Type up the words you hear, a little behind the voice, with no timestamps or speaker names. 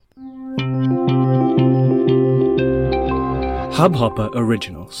Hubhopper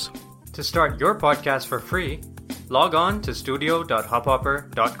Originals. To start your podcast for free, log on to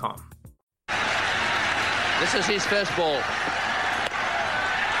studio.hubhopper.com. This is his first ball.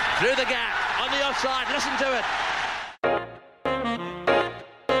 Through the gap, on the offside, listen to it.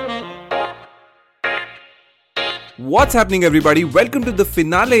 What's happening, everybody? Welcome to the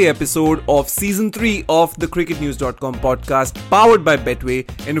finale episode of Season 3 of the cricketnews.com podcast, powered by Betway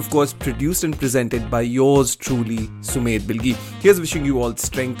and of course produced and presented by yours truly, Sumed Bilgi. Here's wishing you all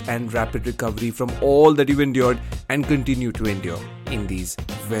strength and rapid recovery from all that you've endured and continue to endure in these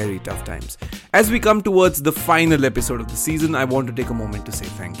very tough times. As we come towards the final episode of the season, I want to take a moment to say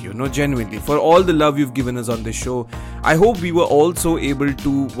thank you, genuinely, for all the love you've given us on this show. I hope we were also able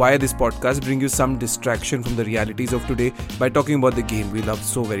to, via this podcast, bring you some distraction from the realities of today by talking about the game we love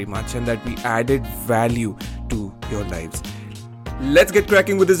so very much and that we added value to your lives. Let's get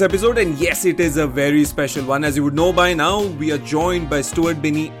cracking with this episode, and yes, it is a very special one. As you would know by now, we are joined by Stuart,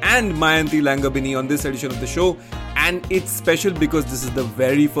 Binny and Mayanti Binny on this edition of the show, and it's special because this is the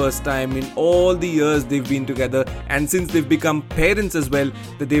very first time in all the years they've been together, and since they've become parents as well,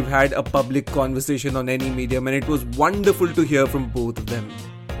 that they've had a public conversation on any medium, and it was wonderful to hear from both of them.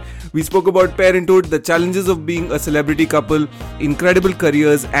 We spoke about parenthood, the challenges of being a celebrity couple, incredible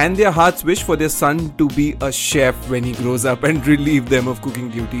careers, and their heart's wish for their son to be a chef when he grows up and relieve them of cooking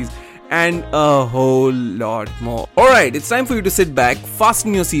duties, and a whole lot more. Alright, it's time for you to sit back,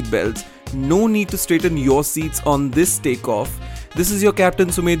 fasten your seatbelts. No need to straighten your seats on this takeoff. This is your captain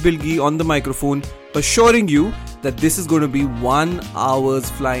Sumed Bilgi on the microphone, assuring you that this is going to be 1 hour's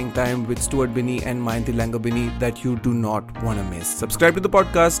flying time with Stuart Binny and Mayanti Binny that you do not want to miss. Subscribe to the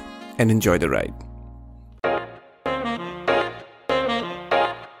podcast and enjoy the ride.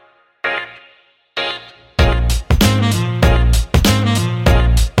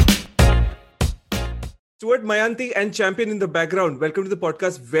 Stuart, Mayanti and Champion in the background. Welcome to the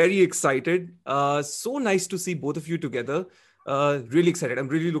podcast. Very excited. So nice to see both of you together. Really excited. I'm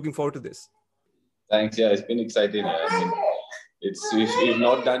really looking forward to this. Thanks. Yeah, it's been exciting. We've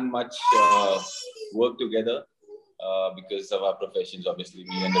not done much work together because of our professions. Obviously,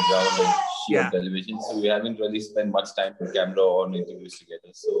 me on the ground and she on television. So we haven't really spent much time on camera or on interviews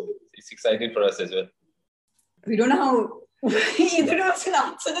together. So it's exciting for us as well. We don't know how either of us can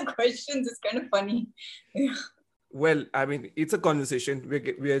answer the questions. It's kind of funny. Well, I mean, it's a conversation.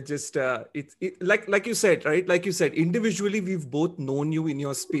 We are just, like you said, right? Like you said, individually, we've both known you in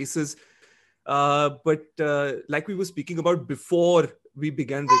your spaces. But like we were speaking about before we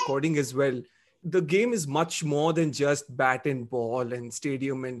began recording as well, the game is much more than just bat and ball and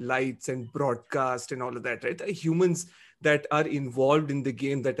stadium and lights and broadcast and all of that, right? There are humans that are involved in the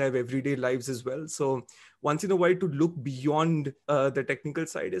game that have everyday lives as well. So once in a while to look beyond the technical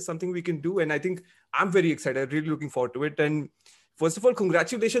side is something we can do. And I think I'm very excited. I'm really looking forward to it. And first of all,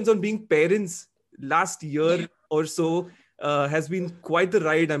 congratulations on being parents. Last year or so has been quite the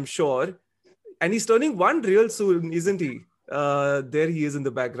ride, I'm sure. And he's turning 1 real soon, isn't he? There he is in the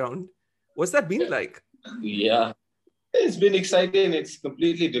background. What's that been like? Yeah, it's been exciting. It's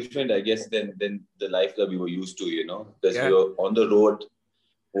completely different, I guess, than the life that we were used to, because we were on the road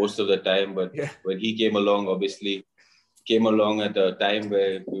most of the time. But when he came along, obviously, came along at a time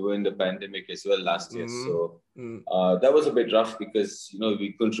where we were in the pandemic as well last year. So that was a bit rough because,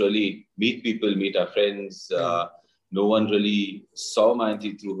 we couldn't really meet people, meet our friends. No one really saw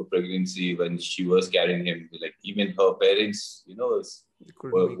Mayanti through her pregnancy when she was carrying him. Like even her parents,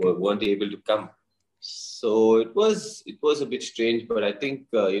 weren't able to come. So it was a bit strange, but I think,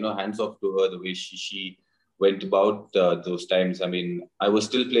 hands off to her, the way she went about those times. I mean, I was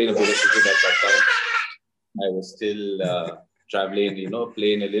still playing a bit of cricket at that time. I was still traveling,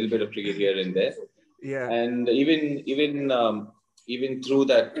 playing a little bit of cricket here and there. Yeah. And even through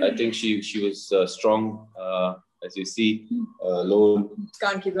that, I think she was strong. As you see, alone.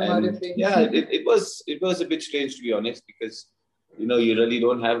 Can't keep him out of things. Yeah, it was a bit strange, to be honest, because, you really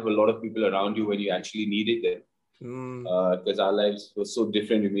don't have a lot of people around you when you actually needed them. Because our lives were so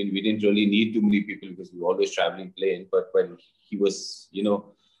different. I mean, we didn't really need too many people because we were always traveling, playing. But when he was, he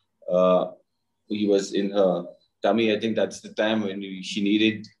was in her tummy, I think that's the time when she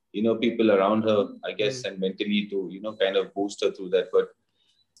needed, people around her, I guess, and mentally to, kind of boost her through that. But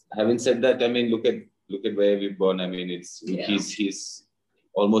having said that, I mean, look at where we've gone. I mean, he's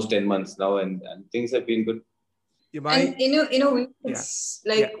almost 10 months now, and things have been good. And it's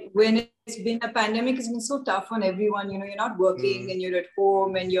like when it's been a pandemic, it's been so tough on everyone. You're not working and you're at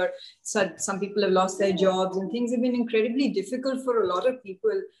home, and some people have lost their jobs, and things have been incredibly difficult for a lot of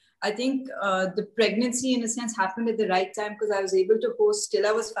people. I think the pregnancy, in a sense, happened at the right time because I was able to host till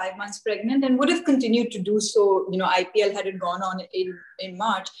I was 5 months pregnant and would have continued to do so. IPL had gone on in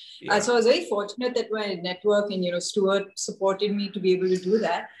March. So I was very fortunate that my network and, Stuart supported me to be able to do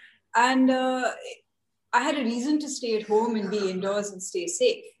that. And I had a reason to stay at home and be indoors and stay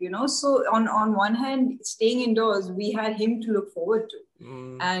safe, So on one hand, staying indoors, we had him to look forward to.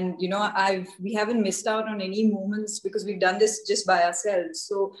 And, we haven't missed out on any moments because we've done this just by ourselves.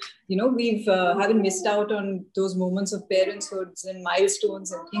 So, we've haven't missed out on those moments of parenthoods and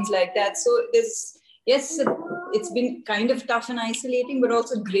milestones and things like that. So it's been kind of tough and isolating, but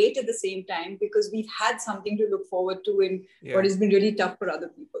also great at the same time because we've had something to look forward to in what has been really tough for other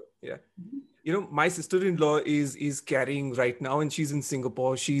people. Yeah. My sister-in-law is carrying right now and she's in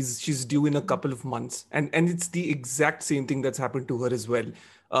Singapore. She's due in a couple of months. And it's the exact same thing that's happened to her as well.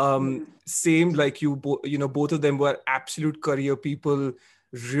 Same like you, both of them were absolute career people,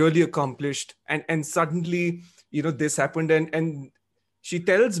 really accomplished. And suddenly, this happened. And she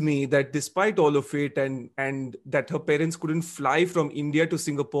tells me that despite all of it and that her parents couldn't fly from India to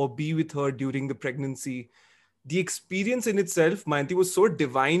Singapore, be with her during the pregnancy, the experience in itself, Mayanti, was so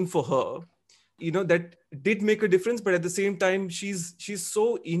divine for her. That did make a difference, but at the same time, she's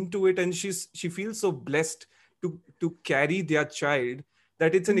so into it and she feels so blessed to carry their child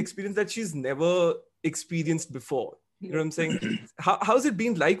that it's an experience that she's never experienced before. You know what I'm saying? How's it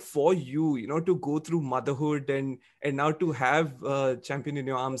been like for you, to go through motherhood and now to have a champion in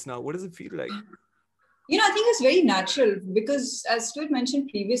your arms now? What does it feel like? I think it's very natural because as Stuart mentioned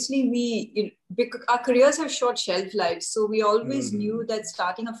previously, our careers have short shelf lives. So we always knew that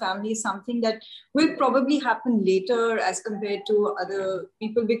starting a family is something that will probably happen later as compared to other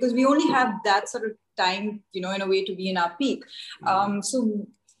people because we only have that sort of time, in a way to be in our peak. So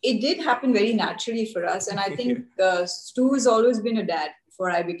it did happen very naturally for us. And I think Stu has always been a dad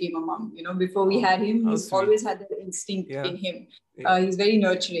before I became a mom. Before we had him, he's always had that instinct in him. He's very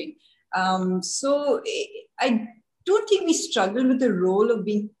nurturing. So I don't think we struggled with the role of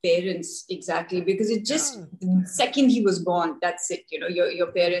being parents exactly because it just the second he was born, that's it,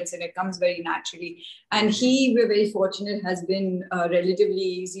 your parents, and it comes very naturally. And we're very fortunate, has been a relatively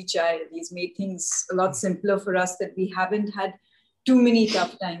easy child. He's made things a lot simpler for us that we haven't had too many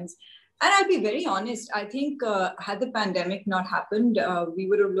tough times. And I'll be very honest, I think had the pandemic not happened, we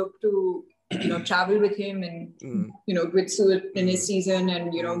would have looked to travel with him and, with Stuart in his season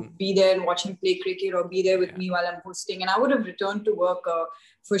and, be there and watch him play cricket or be there with me while I'm hosting. And I would have returned to work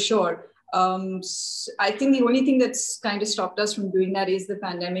for sure. I think the only thing that's kind of stopped us from doing that is the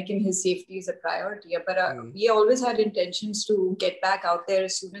pandemic, and his safety is a priority. But we always had intentions to get back out there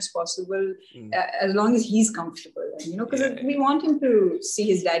as soon as possible, as long as he's comfortable. Because we want him to see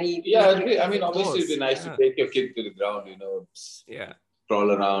his daddy. Yeah, I mean, obviously it'd be nice to take your kid to the ground,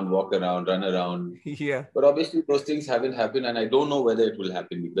 crawl around, walk around, run around. Yeah. But obviously those things haven't happened, and I don't know whether it will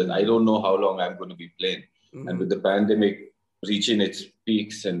happen because I don't know how long I'm going to be playing. And with the pandemic reaching its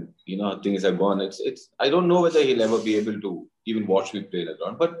peaks and things are gone, it's I don't know whether he'll ever be able to even watch me play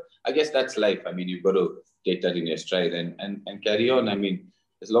around. But I guess that's life. I mean, you've got to take that in your stride and carry on. I mean,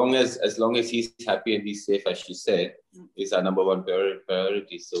 as long as he's happy and he's safe, as she said, is our number one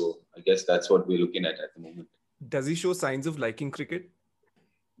priority. So I guess that's what we're looking at the moment. Does he show signs of liking cricket?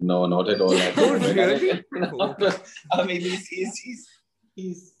 No, not at all. Oh, really? I mean,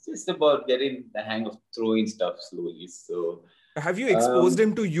 he's just about getting the hang of throwing stuff slowly. So, have you exposed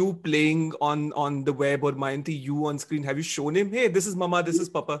him to you playing on the web or Mayanti, you on screen? Have you shown him, hey, this is Mama, this is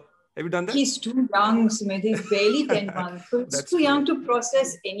Papa? Have you done that? He's too young, Sumit. He's barely 10 months. So it's too young to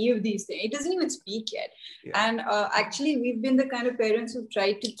process any of these things. He doesn't even speak yet. Yeah. And actually, we've been the kind of parents who've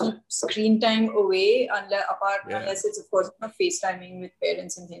tried to keep screen time away, unless it's, of course, FaceTiming with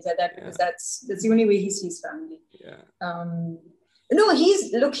parents and things like that, because that's the only way he sees family. Yeah. No,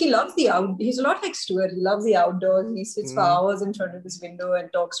 he loves he's a lot like Stuart. He loves the outdoors. He sits for hours in front of his window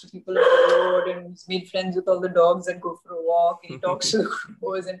and talks to people on the road, and he's made friends with all the dogs that go for a walk, and he talks to the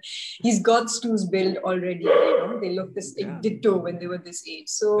crows, and he's got Stu's build already. They look this ditto when they were this age.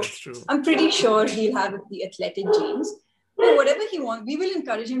 So I'm pretty sure he'll have the athletic genes. But whatever he wants, we will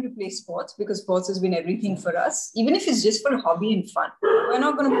encourage him to play sports because sports has been everything for us. Even if it's just for a hobby and fun, we're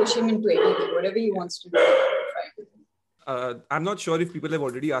not going to push him into anything. Whatever he wants to do, fine with him. I'm not sure if people have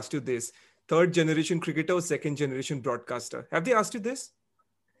already asked you this. Third generation cricketer or second generation broadcaster? Have they asked you this?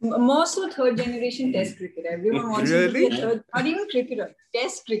 More so third generation test cricketer. Everyone wants to be a third, not even cricketer,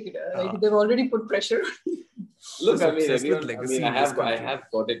 test cricketer. Like they've already put pressure on you. Look, I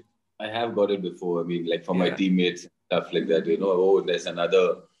have got it before. I mean, like for my teammates, stuff like that, there's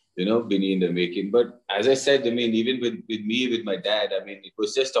another Binny in the making. But as I said, I mean, even with me, with my dad, I mean, it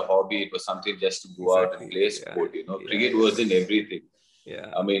was just a hobby. It was something just to go out and play sport, Cricket wasn't everything.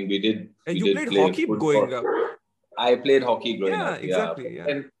 Yeah. I mean, we did played play hockey football. growing up. I played hockey growing up. Exactly.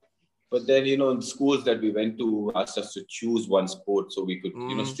 But then, in schools that we went to asked us to choose one sport so we could,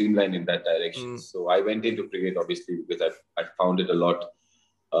 streamline in that direction. So I went into cricket, obviously, because I found it a lot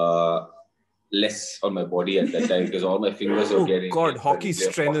less on my body at that time because all my fingers were getting... God, hockey's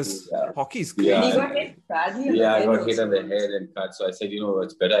strenuous. Hockey's crazy. He got hit badly on the head. I got hit on the head and cut. So I said,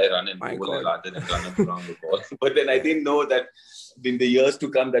 it's better I run and bowl rather than run around the ball. But then I didn't know that in the years to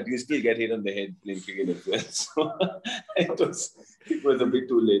come that you still get hit on the head playing cricket as well. So it was a bit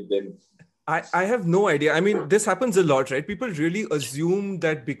too late then. I have no idea. I mean, this happens a lot, right? People really assume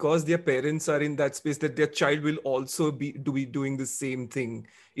that because their parents are in that space, that their child will also be doing the same thing.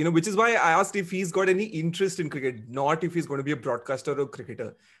 Which is why I asked if he's got any interest in cricket, not if he's going to be a broadcaster or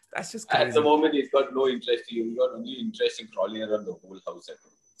cricketer. That's just crazy. At the moment, he's got no interest. He's got only interest in crawling around the whole house.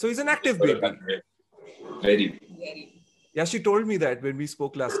 So he's an active baby. Very. Yeah, she told me that when we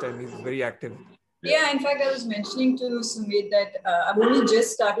spoke last time. He's very active. Yeah, in fact, I was mentioning to Sumit that I've only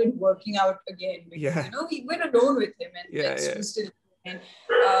just started working out again. Because, we went alone with him and still. And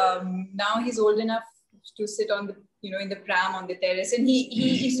now he's old enough to sit on the, in the pram on the terrace. And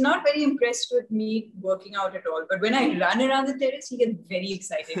he's not very impressed with me working out at all. But when I run around the terrace, he gets very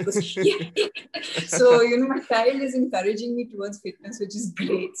excited. So, my child is encouraging me towards fitness, which is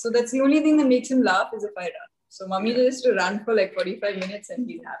great. So that's the only thing that makes him laugh is if I run. So mommy just to run for like 45 minutes and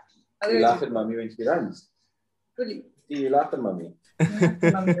he's happy. You laugh at mommy when she runs. Really? You laugh at mommy.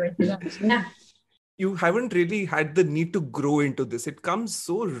 Yeah. You haven't really had the need to grow into this. It comes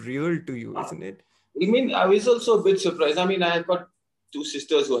so real to you, isn't it? I mean, I was also a bit surprised. I mean, I have got two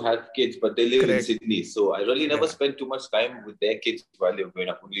sisters who had kids, but they live in Sydney. So I really never spent too much time with their kids while they were growing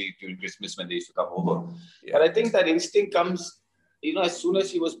up, only during Christmas when they used to come over. Yeah. But I think that instinct comes, as soon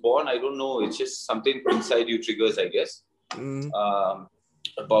as he was born, I don't know. It's just something inside you triggers, I guess.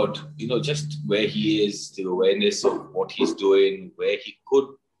 About, just where he is, the awareness of what he's doing, where he could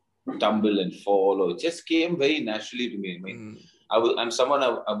tumble and fall, or just came very naturally to me. I mean, I'm someone,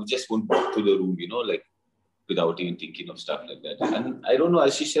 I would just won't walk to the room, like without even thinking of stuff like that. And I don't know,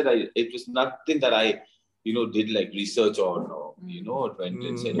 as she said, it was nothing that I, did like research on or, went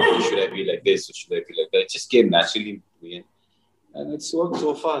and said, okay, should I be like this or should I be like that? It just came naturally to me. And it's worked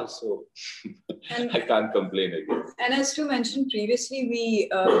so far, so I can't complain again. And as Stu mentioned previously,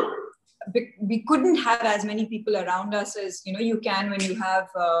 we couldn't have as many people around us as you can when you have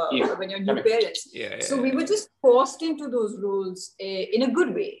when you're new parents. So we were just forced into those roles in a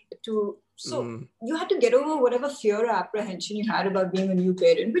good way. You had to get over whatever fear or apprehension you had about being a new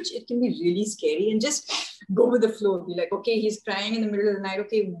parent, which it can be really scary, and just go with the flow. Be like, okay, he's crying in the middle of the night.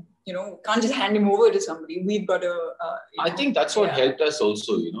 Okay, can't just hand him over to somebody. We've got to... I think that's what helped us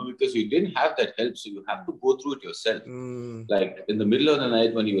also, because we didn't have that help. So you have to go through it yourself. Like in the middle of the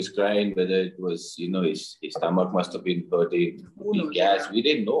night when he was crying, whether it was, his stomach must have been hurting, gas. We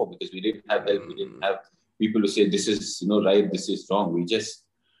didn't know because we didn't have help. We didn't have people who say, this is, right, this is wrong. We just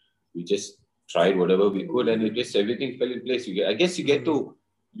tried whatever we could and everything fell in place. I guess you get to,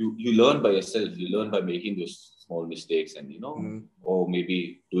 you learn by yourself. You learn by making those small mistakes and, or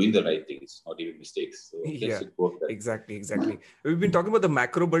maybe doing the right things, not even mistakes. So it worked. Exactly. We've been talking about the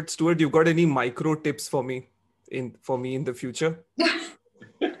macro, but Stuart, you've got any micro tips for me in the future?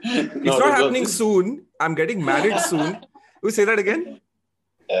 It's not happening soon. I'm getting married soon. Will say that again?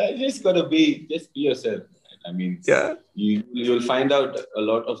 Just be yourself. I mean, you'll find out a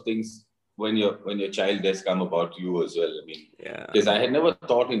lot of things when your child does come about you as well. I mean, because I had never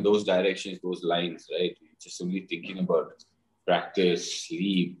thought in those directions, those lines, right? Just only thinking about practice,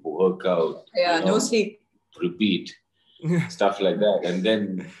 sleep, workout. No sleep. Repeat, stuff like that. And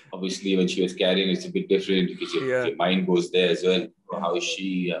then obviously when she was carrying, it's a bit different because your mind goes there as well. How is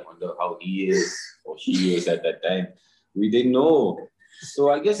she? I wonder how he is or she is at that time. We didn't know. So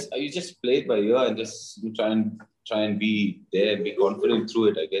I guess you just play it by ear and just try and be there and be confident through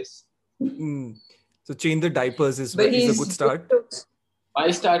it, I guess. So change the diapers is a good start. My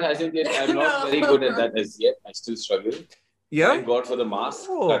start hasn't yet. I'm not very good at that as yet. I still struggle. Yeah. Thank God for the mask.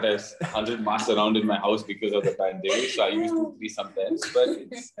 That has 100 masks around in my house because of the pandemic. So I used to be sometimes, but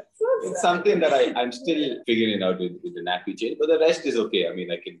it's something that I'm still figuring out with the nappy change. But the rest is okay. I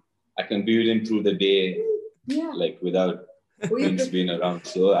mean, I can be with him through the day, like without things being around.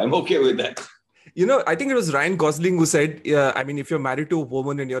 So I'm okay with that. I think it was Ryan Gosling who said, I mean, if you're married to a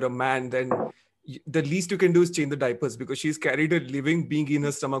woman and you're a man, then the least you can do is change the diapers because she's carried a living being in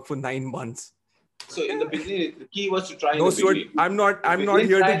her stomach for 9 months. So in the beginning, the key was to try. No, Stuart, I'm not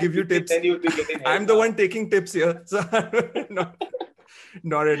here to give you tips. Then you'd be getting I'm the one taking tips here. So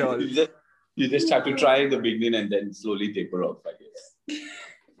not at all. You just have to try in the beginning and then slowly taper off, I guess.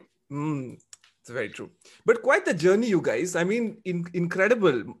 It's very true. But quite the journey, you guys. I mean,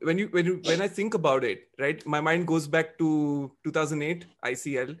 incredible. When I think about it, right? My mind goes back to 2008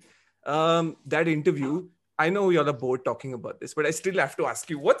 ICL. That interview. I know you're bored talking about this, but I still have to ask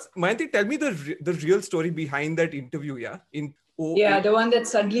you. Mayanti, tell me the real story behind that interview. Yeah, the one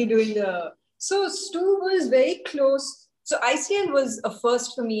that's suddenly doing the. So Stu was very close. So ICL was a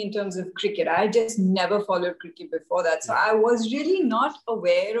first for me in terms of cricket. I just never followed cricket before that. So I was really not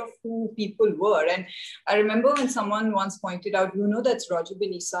aware of who people were. And I remember when someone once pointed out, that's Roger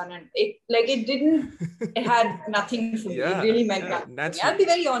Binny's son. And it had nothing for me. It really meant nothing. I'll be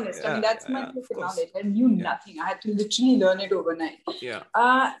very honest. I mean, that's my cricket knowledge. I knew nothing. I had to literally learn it overnight. Yeah.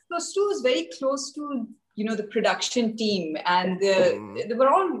 So Stu was very close to the production team, and we were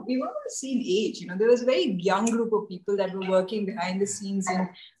all the same age. There was a very young group of people that were working behind the scenes in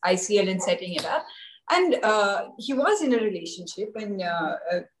ICL and setting it up. And he was in a relationship, and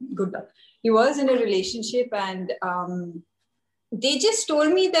good luck. He was in a relationship, and they just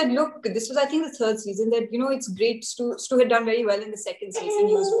told me that, look, this was, I think, the third season, that, it's great. Stu had done very well in the second season.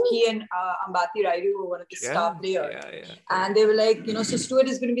 He and Ambati Raidu were one of the star players. Yeah. And they were like, so Stuart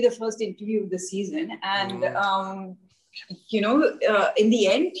is going to be the first interview of the season. And, in the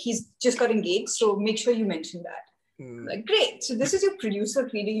end, he's just got engaged. So make sure you mention that. Like, great. So this is your producer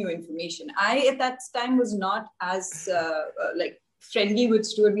feeding you information. I, at that time, was not as, friendly with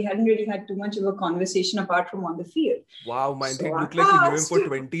Stuart. We hadn't really had too much of a conversation apart from on the field. Wow, man, it looked like you knew him for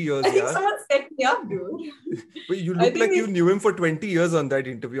 20 years. I think someone set me up, dude. But you look like you knew him for 20 years on that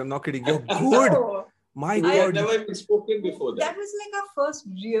interview. I'm not kidding. You're good. No. My God. God. I had never even spoken before that. That was like our first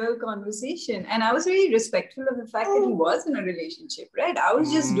real conversation. And I was very respectful of the fact that he was in a relationship, right? I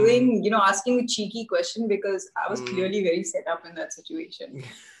was just doing, asking a cheeky question because I was clearly very set up in that situation.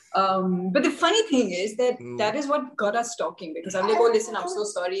 But the funny thing is that is what got us talking, because I'm like, oh, listen, I'm so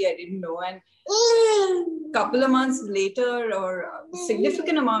sorry, I didn't know. And a couple of months later, or a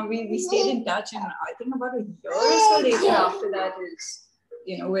significant amount, we stayed in touch. And I think about a year or so later after that is,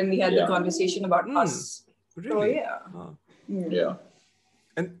 when we had the conversation about us. Really? So, Yeah.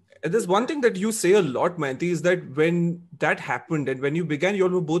 And there's one thing that you say a lot, Mayanti, is that when that happened and when you began, you all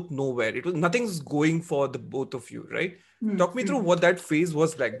were both nowhere. Nothing's going for the both of you, right? Talk me through what that phase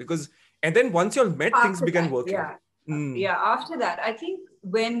was like, and then once you all met, things began working. Yeah, after that, I think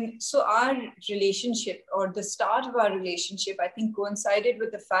our relationship, or the start of our relationship, I think coincided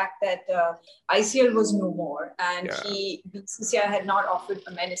with the fact that ICL was no more, and BCCI had not offered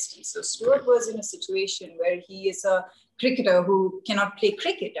amenities. So Stuart was in a situation where he is a cricketer who cannot play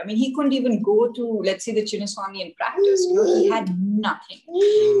cricket. I mean, he couldn't even go to, let's say, the Chinnaswamy and practice. He had nothing.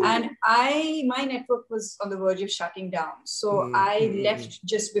 And my network was on the verge of shutting down. So I left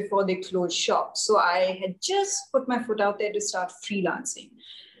just before they closed shop. So I had just put my foot out there to start freelancing.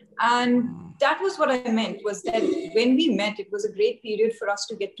 And that was what I meant, was that when we met, it was a great period for us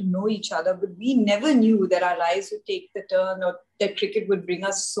to get to know each other, but we never knew that our lives would take the turn, or that cricket would bring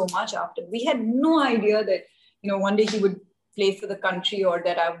us so much after. We had no idea that one day he would play for the country, or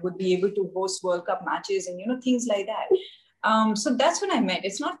that I would be able to host World Cup matches and, things like that. So that's what I meant.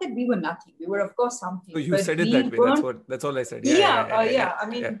 It's not that we were nothing. We were, of course, something. So you said it that way. That's all I said. I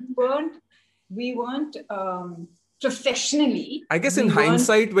mean, we weren't professionally. I guess in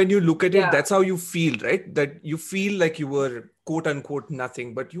hindsight, when you look at it, that's how you feel, right? That you feel like you were quote unquote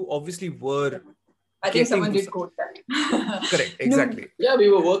nothing, but you obviously were. I think someone did quote that. Correct, exactly. Yeah, we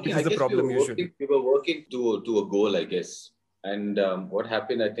were working. This is the problem usually. We were working to a goal, I guess. And what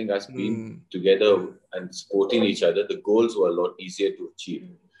happened, I think, us being together and supporting each other, the goals were a lot easier to achieve.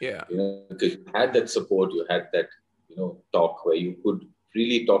 Yeah. Because you had that support, you had that, talk where you could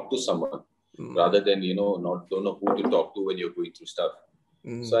really talk to someone rather than, not don't know who to talk to when you're going through stuff.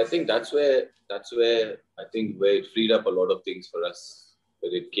 So I think that's where it freed up a lot of things for us.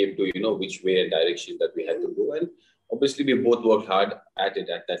 When it came to, which way and direction that we had to go. And obviously we both worked hard at it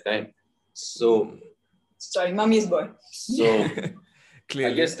at that time. So, sorry, mommy's boy. So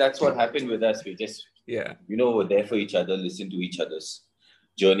I guess that's what happened with us. We just, were there for each other, listened to each other's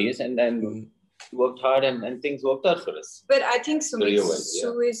journeys, and then worked hard and things worked out for us. But I think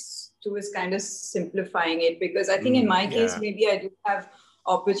Stu is kind of simplifying it, because I think in my case, maybe I did have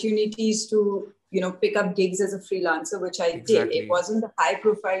opportunities to pick up gigs as a freelancer, which I did. It wasn't the high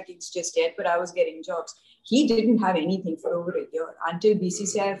profile gigs just yet, but I was getting jobs. He didn't have anything for over a year until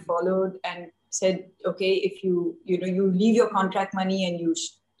BCCI followed and said, okay, if you leave your contract money and you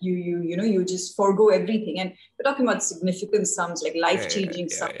you just forego everything. And we're talking about significant sums, like life-changing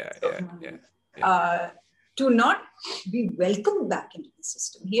sums. To not be welcomed back into the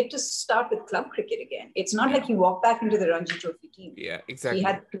system. He had to start with club cricket again. It's not like he walked back into the Ranji Trophy team. Yeah, exactly. He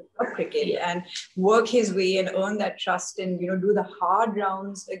had to club cricket and work his way and earn that trust and, do the hard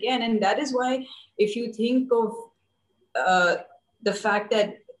rounds again. And that is why, if you think of the fact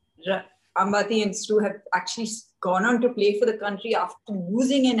that Ambati and Stu have actually gone on to play for the country after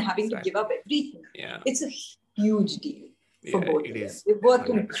losing and having to give up everything, it's a huge deal. For both of them. They worked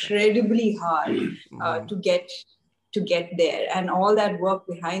 100%. Incredibly hard to get there, and all that work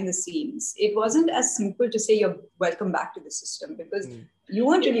behind the scenes. It wasn't as simple to say you're welcome back to the system, because you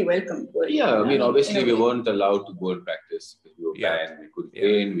weren't really welcome. Obviously we weren't allowed to go and practice. We were banned. We couldn't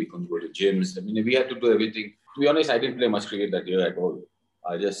train. We couldn't go to gyms. We had to do everything. To be honest, I didn't play much cricket that year at all.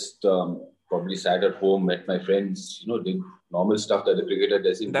 I just probably sat at home, met my friends, did normal stuff that the cricketer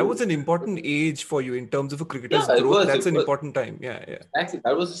does. That was an important age for you in terms of a cricketer's growth. That's an important time. Actually,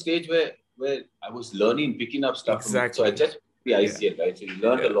 that was a stage where I was learning, picking up stuff. Exactly. So I just the ICL, right? So you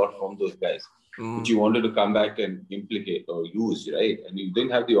learned a lot from those guys, which you wanted to come back and implicate or use, right? And you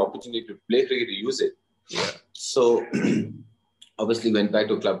didn't have the opportunity to play cricket to use it. So obviously went back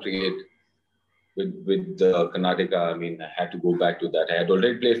to club cricket with Karnataka. I had to go back to that. I had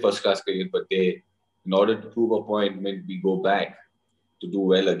already played first class cricket, but in order to prove a point, we go back to do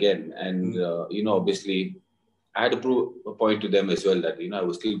well again. And, obviously, I had to prove a point to them as well that, I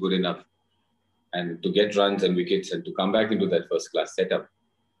was still good enough and to get runs and wickets and to come back into that first class setup.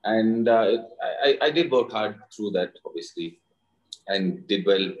 And I did work hard through that, obviously, and did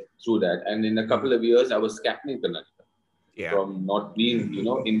well through that. And in a couple of years, I was captaining Karnataka from not being,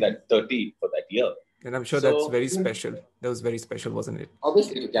 in that 30 for that year. And I'm sure that's very special. That was very special, wasn't it?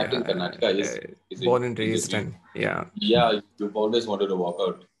 Obviously, Captain Karnataka is born and raised, and you've always wanted to walk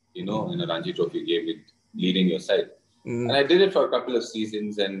out, in a Ranji Trophy game with leading your side. And I did it for a couple of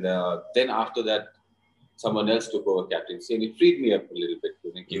seasons, and then after that, someone else took over captaincy, and it freed me up a little bit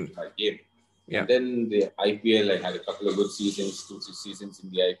when it came to my game. And then the IPL, I had a couple of good seasons, 2-3 seasons in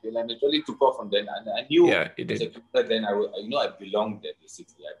the IPL, and it really took off from then. And I knew as a cricketer then I belonged there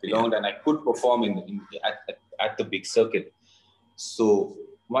basically. I belonged and I could perform at the big circuit. So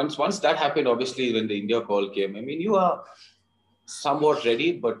once that happened, obviously when the India call came, you are somewhat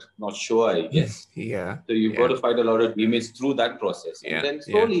ready, but not sure, I guess. So you've got to fight a lot of demons through that process. And then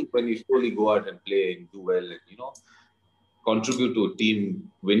slowly, when you slowly go out and play and do well, and contribute to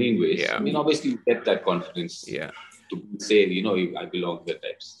team winning ways. Obviously you get that confidence to say, I belong to the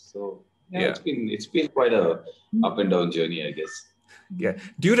types. So it's been quite a up and down journey, I guess.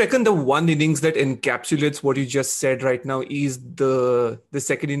 Do you reckon the one innings that encapsulates what you just said right now is the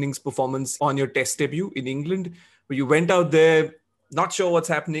second innings performance on your test debut in England, where you went out there, not sure what's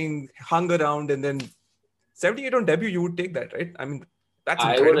happening, hung around, and then 78 on debut, you would take that, right? That's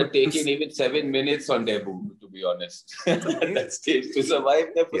I would have taken even 7 minutes on debut, to be honest. At that stage, to survive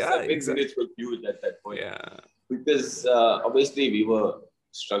there for 7 minutes was huge at that point. Because obviously we were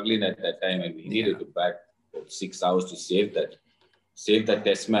struggling at that time, and we needed to back 6 hours to save that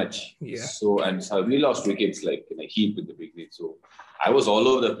test match. So we lost wickets like in a heap in the beginning. So I was all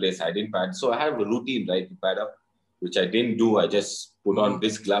over the place. I didn't pad. So I have a routine, right, to pad up, which I didn't do. I just put on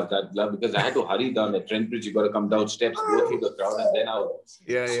this glove, that glove, because I had to hurry down the Trent Bridge. You got to come down steps, go through the crowd, and then out. So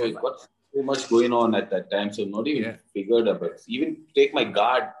it got so much going on at that time. So not even figured out. But even take my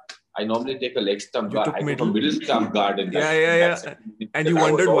guard, I normally take a leg stump guard. I took a middle stump guard. And and you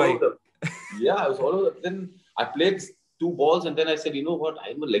wondered why. I was all over. Then I played 2 balls, and then I said, you know what?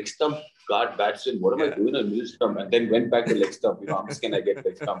 I'm a leg stump guard batsman. What am I doing on middle stump? And then went back to leg stump. How much can I get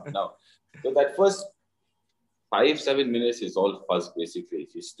leg stump now? So that first 5-7 minutes is all fuzz, basically. You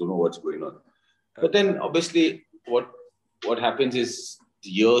just don't know what's going on. But then, obviously, what happens is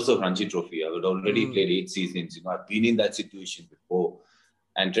years of Ranji Trophy. I had already played 8 seasons. I've been in that situation before.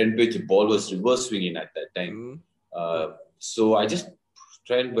 And Trent Bridge, the ball was reverse swinging at that time. So I just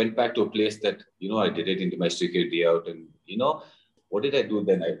went back to a place that, I did it in domestic day out. And, what did I do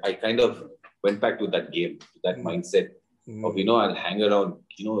then? I kind of went back to that game, to that mindset of, I'll hang around,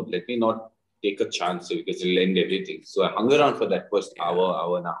 let me not take a chance because it'll end everything. So I hung around for that first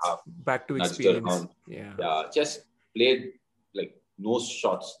hour and a half. Back to experience. Just played like no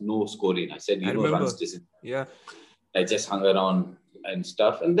shots, no scoring. I said, runs this. I just hung around and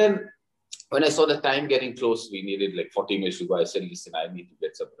stuff. And then when I saw the time getting close, we needed like 40 minutes to go. I said, listen, I need to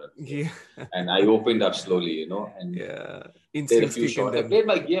get some runs. And I opened up slowly, and played a few shots. I played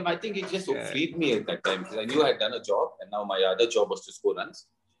my game. I think it just freed me at that time because I knew I had done a job, and now my other job was to score runs.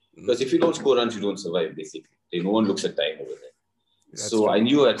 Because if you don't score runs, you don't survive, basically. No one looks at time over there. So I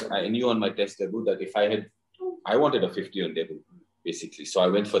knew on my test debut that I wanted a 50 on debut, basically. So I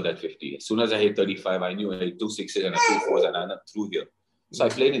went for that 50. As soon as I hit 35, I knew I hit 2 6s and a 2 4s and I'm through here. So I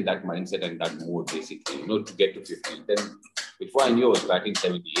played in that mindset and that mode, basically, to get to 50. Then before I knew, I was batting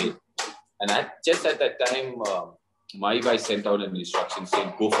 78. And just at that time, my guy sent out an instruction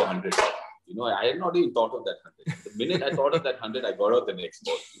saying, go for 100. I had not even thought of that 100. The minute I thought of that 100, I got out the next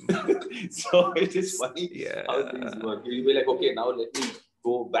ball. So it is funny how things work. You'll be like, okay, now let me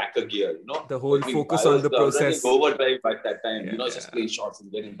go back a gear. The whole focus on the process. Overdrive at that time, just playing shots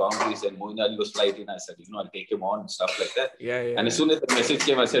and getting boundaries. And Moeen Ali was flighting. I said, I'll take him on and stuff like that. And as soon as the message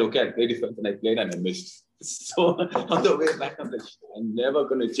came, I said, okay, I'll play defense. And I played and I missed. So on the way back, I'm like, I'm never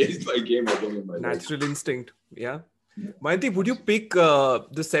going to change my game again in my life. Natural instinct. Yeah. Mayanti, would you pick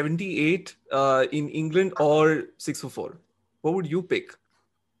the 78 in England or 6 for 4? What would you pick?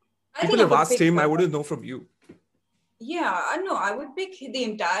 People have asked him. I wouldn't know from you. Yeah, I would pick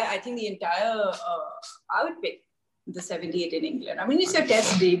I would pick the 78 in England. I mean, it's your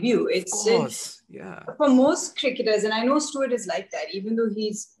test debut. It's for most cricketers, and I know Stuart is like that, even though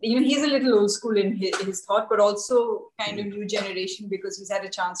he's a little old school in his thought, but also kind of new generation because he's had a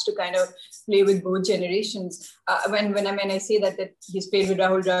chance to kind of play with both generations. When I say that he's played with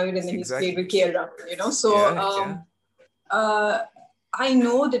Rahul Dravid and then he's played with KL Rahul, So I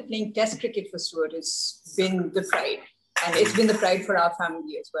know that playing test cricket for Stuart has been the pride. And it's been the pride for our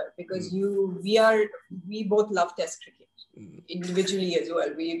family as well, because we both love test cricket individually as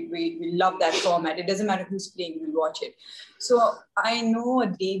well. We love that format. It doesn't matter who's playing, we watch it. So I know a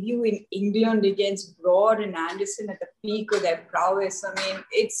debut in England against Broad and Anderson at the peak of their prowess. I mean,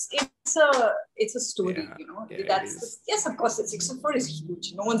 it's a story, Yes, of course, the 6 4 is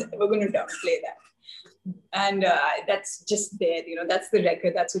huge. No one's ever going to downplay that. And that's just there, that's the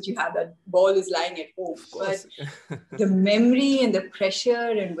record. That's what you have. That ball is lying at home. But the memory and the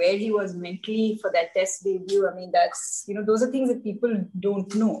pressure and where he was mentally for that test debut, I mean, that's, those are things that people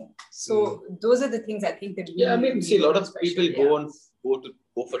don't know. So those are the things I think that we... Yeah, I mean, see, a lot of people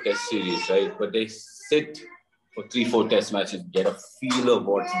go for test series, right? But they sit for 3-4 test matches, get a feel of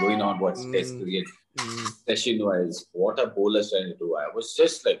what's going on, what's test cricket. Session-wise, what a bowler's trying to do. I was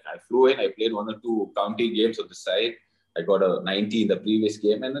just like, I flew in, I played 1 or 2 county games on the side. I got a 90 in the previous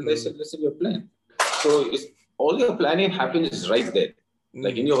game, and then they said, listen, you're playing. So all your planning happens right there.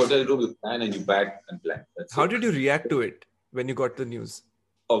 Like in your hotel room, you plan and you bat and plan. How did you react to it when you got the news?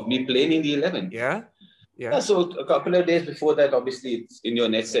 Of me playing in the 11? Yeah, so a couple of days before that, obviously, it's in your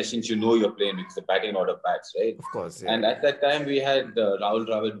next sessions, you're playing because the batting order bats, right? Of course. And at that time, we had Rahul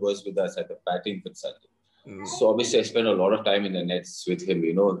Dravid was with us at the batting consultant. So obviously, I spent a lot of time in the nets with him,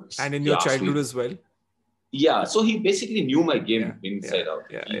 And in your childhood as well? Yeah, so he basically knew my game inside out.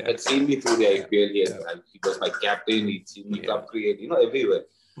 He had seen me through the IPL. He was my captain. He'd seen me club create, everywhere.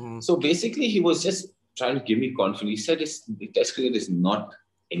 So basically, he was just trying to give me confidence. He said, the test cricket is not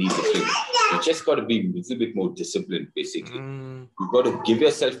any different. You just got to be a little bit more disciplined, basically. You've got to give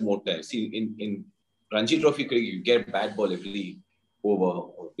yourself more time. See, in Ranji Trophy cricket, you get a bad ball every over,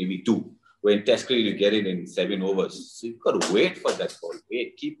 or maybe 2. When test cricket, you get it in 7 overs. So you've got to wait for that ball.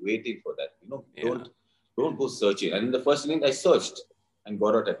 Keep waiting for that. Don't go searching. And in the first inning, I searched and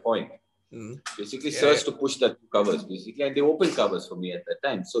got out at point. Basically, searched to push the covers, basically. And they opened covers for me at that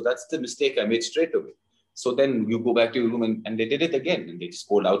time. So that's the mistake I made straight away. So then you go back to your room and they did it again. And they just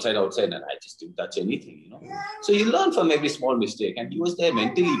scored outside, and I just didn't touch anything, So you learn from every small mistake. And he was there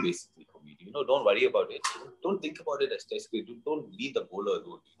mentally, basically, for me. Don't worry about it. Don't think about it as test cricket. Don't leave the bowler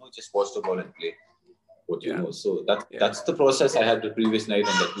alone. Just watch the ball and play. What you know. So that's the process I had the previous night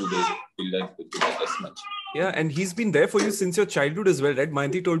and the 2 days build-up to the test match. Yeah, and he's been there for you since your childhood as well, right?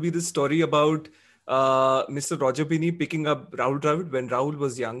 Mayanti told me this story about Mr. Roger Binny picking up Rahul Dravid when Rahul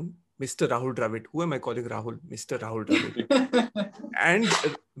was young. Mr. Rahul Dravid. Who am I calling Rahul? Mr. Rahul Dravid. And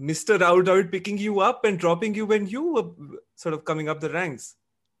Mr. Rahul Dravid picking you up and dropping you when you were sort of coming up the ranks.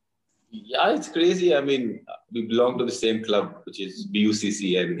 Yeah, it's crazy. I mean, we belong to the same club, which is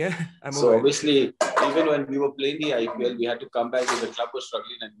BUCC. And so obviously, even when we were playing the IPL, we had to come back when the club was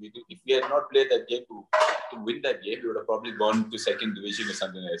struggling. And if we had not played that game to win that game, we would have probably gone to second division or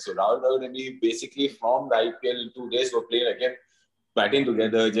something like that. So Rahul Dravid and me, basically from the IPL in 2 days, were playing again, batting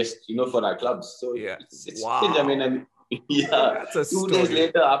together, just, for our clubs. So it's wow. strange. I mean, That's a 2 story. days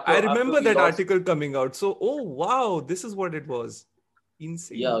later, I remember that article coming out. So, oh, wow, this is what it was.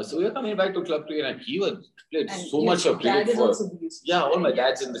 Insane. Yeah, so we were coming back to club cricket and he played so much of cricket for... all my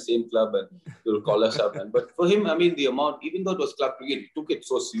dad's in the same club and they will call us up. But for him, I mean, the amount, even though it was club cricket, he took it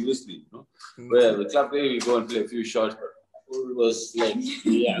so seriously, Where the club cricket, we go and play a few shots. But full was like,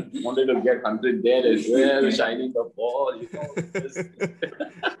 yeah, wanted to get 100 there as well, shining the ball,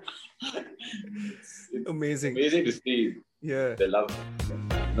 it's amazing to see the love,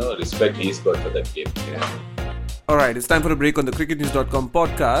 respect he's got for that game. Alright, it's time for a break on the cricketnews.com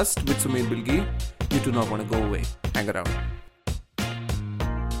podcast with Sumer Bilgi. You do not want to go away. Hang around.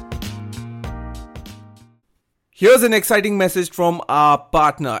 Here's an exciting message from our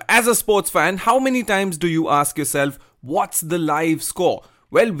partner. As a sports fan, how many times do you ask yourself, what's the live score?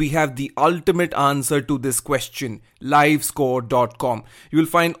 Well, we have the ultimate answer to this question, livescore.com. You will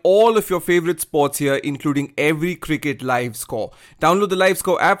find all of your favorite sports here, including every cricket live score. Download the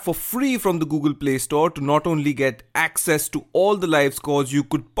Livescore app for free from the Google Play Store to not only get access to all the live scores you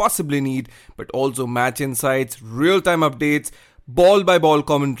could possibly need, but also match insights, real-time updates, ball-by-ball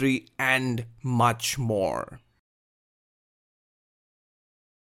commentary, and much more.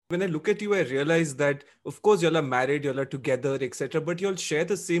 When I look at you, I realize that, of course, y'all are married, y'all are together, etc. But y'all share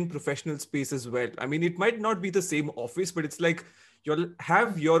the same professional space as well. I mean, it might not be the same office, but it's like y'all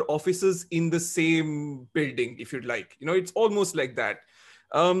have your offices in the same building, if you'd like. It's almost like that.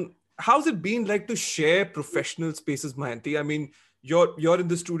 How's it been like to share professional spaces, Mayanti? I mean, you're in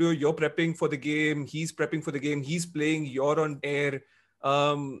the studio, you're prepping for the game, he's prepping for the game, he's playing, you're on air.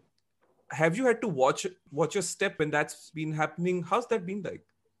 Have you had to watch your step when that's been happening? How's that been like?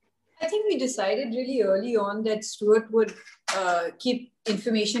 I think we decided really early on that Stuart would keep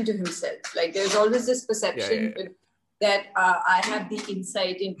information to himself. Like there's always this perception that I have the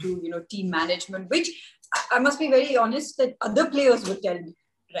insight into, team management, which I must be very honest that other players would tell me,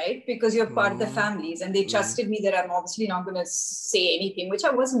 right? Because you're part of the families and they trusted me that I'm obviously not going to say anything, which I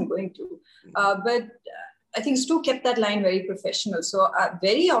wasn't going to. But I think Stu kept that line very professional. So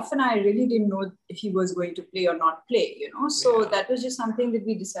very often I really didn't know if he was going to play or not play, So that was just something that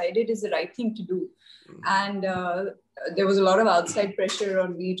we decided is the right thing to do. And there was a lot of outside pressure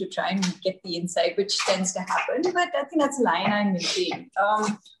on me to try and get the insight, which tends to happen. But I think that's a line I maintain.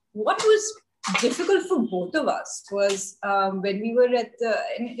 What was difficult for both of us was when we were and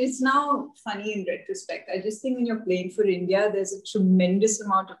it's now funny in retrospect. I just think when you're playing for India, there's a tremendous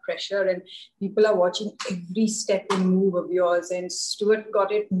amount of pressure and people are watching every step and move of yours. And Stuart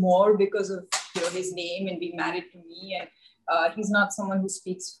got it more because of his name and being married to me. And he's not someone who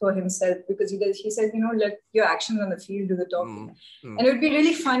speaks for himself because he says, let your actions on the field do the talking. And it would be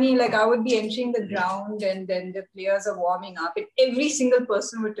really funny. Like I would be entering the ground and then the players are warming up and every single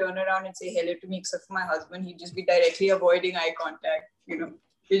person would turn around and say hello to me except for my husband. He'd just be directly avoiding eye contact,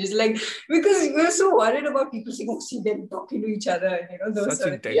 You're just like, because we're so worried about people saying, see them talking to each other, those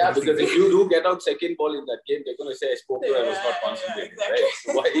sort of things. Yeah, because if you do get out second ball in that game, they're going to say, I spoke to her, I was not concentrating, right?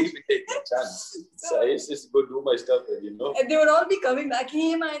 So why even take the chance? So I used to just go do my stuff, and And they would all be coming back,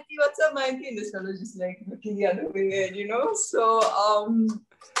 hey, Mayanti, what's up, Mayanti? And this fellow just like looking the other way, So,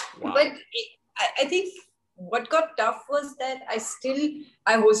 but I think what got tough was that I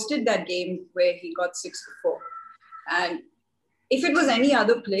hosted that game where he got 6-4. And if it was any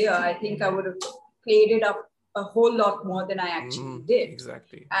other player, I think I would have played it up a whole lot more than I actually did.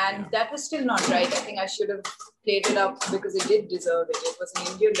 Exactly. And that was still not right. I think I should have played it up because it did deserve it. It was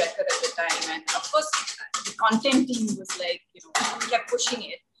an Indian record at the time. And of course, the content team was like, kept pushing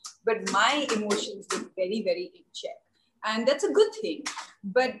it. But my emotions were very, very in check. And that's a good thing.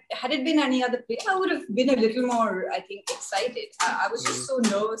 But had it been any other player, I would have been a little more, I think, excited. I was just so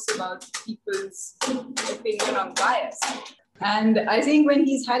nervous about people's opinion on bias. And I think when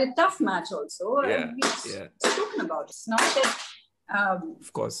he's had a tough match also, we've spoken about it. It's not that,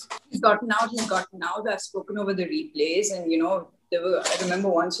 of course, he's gotten out. I've spoken over the replays. And, I remember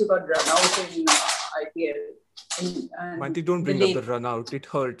once you got run out in IPL. Mayanti, don't bring up the run out. It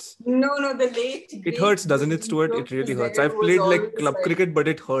hurts. No, the late. It hurts, doesn't it, Stuart? It really hurts. I've played like club cricket, but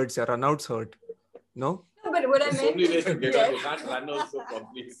it hurts. Yeah, run outs hurt. No? No, but what I meant is, you can't run out so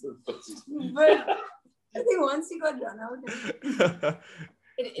properly. But I think once he got run out,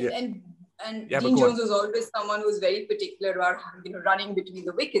 and Dean Jones was always someone who was very particular about running between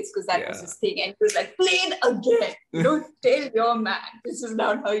the wickets because that was his thing. And he was like, play it again. Tell your man this is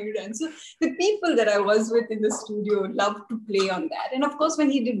not how you run. So the people that I was with in the studio loved to play on that. And of course, when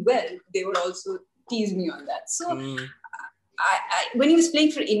he did well, they would also tease me on that. So when he was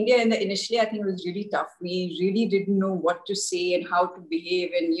playing for India initially, I think it was really tough. We really didn't know what to say and how to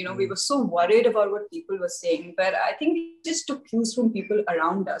behave. And, we were so worried about what people were saying. But I think we just took cues from people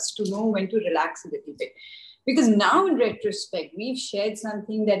around us to know when to relax a little bit. Because now in retrospect, we've shared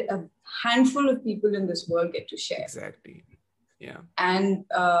something that a handful of people in this world get to share. Exactly. Yeah. And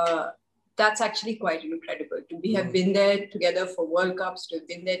that's actually quite incredible to have been there together for World Cups, to have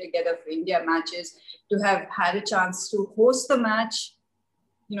been there together for India matches, to have had a chance to host the match,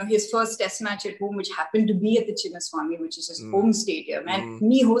 his first test match at home, which happened to be at the Chinnaswamy, which is his home stadium, and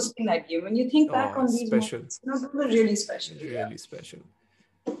me hosting that game. When you think back on these moments, those were really special. Really special.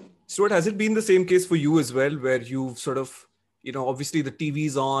 Stuart, has it been the same case for you as well, where you've sort of, obviously the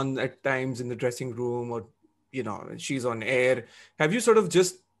TV's on at times in the dressing room, or, she's on air. Have you sort of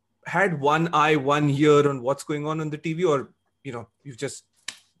just had one eye, one ear on what's going on the TV, or, you've just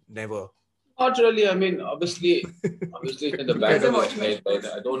never? Not really. I mean, obviously it's in the back of my head.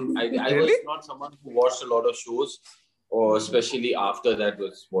 I was not someone who watched a lot of shows, or especially after that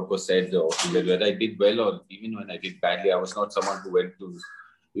was what was said, or whether I did well or even when I did badly. I was not someone who went to,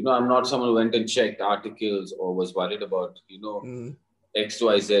 I'm not someone who went and checked articles or was worried about,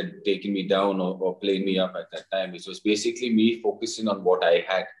 XYZ taking me down or playing me up at that time. It was basically me focusing on what I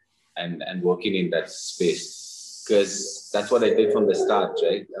had and working in that space, because that's what I did from the start,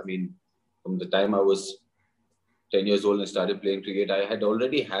 right? I mean, from the time I was 10 years old and started playing cricket, I had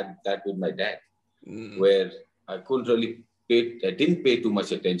already had that with my dad, where I didn't pay too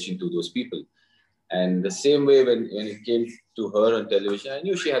much attention to those people. And the same way when it came to her on television, I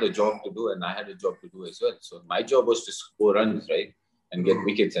knew she had a job to do and I had a job to do as well. So my job was to score runs, right? And get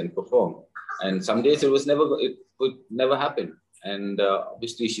wickets and perform. And some days it would never happen. And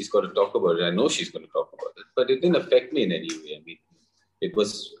obviously she's got to talk about it. I know she's going to talk about it, but it didn't affect me in any way. I mean,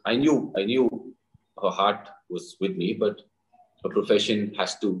 I knew her heart was with me, but her profession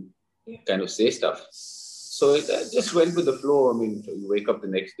has to kind of say stuff. So I just went with the flow. I mean, you wake up the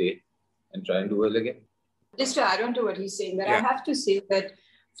next day and try and do it again. Just to add on to what he's saying, that I have to say that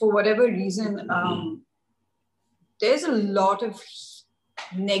for whatever reason, there's a lot of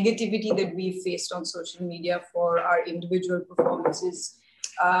negativity that we faced on social media for our individual performances.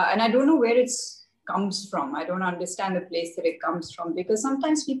 And I don't know where it's comes from. I don't understand the place that it comes from, because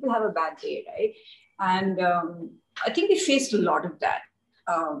sometimes people have a bad day, right? And I think we faced a lot of that.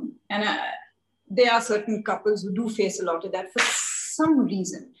 There are certain couples who do face a lot of that for some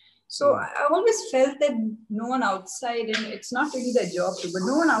reason. So I always felt that no one outside, and it's not really their job to, but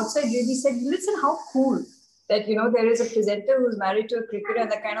no one outside really said, listen, how cool that, there is a presenter who's married to a cricketer and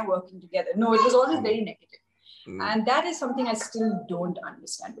they're kind of working together. No, it was always very negative. And that is something I still don't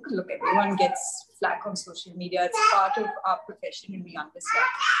understand, because look, everyone gets flack on social media. It's part of our profession and we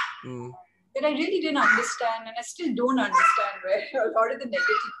understand. But I really didn't understand, and I still don't understand where a lot of the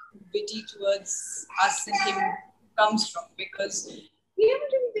negativity towards us and him comes from, because we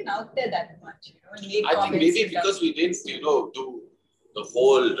haven't really been out there that much. And I think maybe because we didn't, do the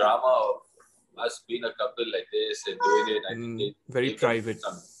whole drama of us being a couple like this and doing it. I think very private.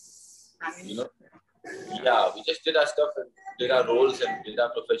 We just did our stuff and did our roles and did our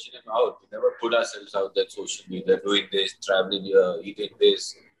profession out. We never put ourselves out there social media, doing this, traveling here, eating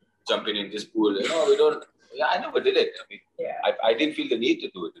this, jumping in this pool. We don't. Yeah, I never did it. I mean, I didn't feel the need to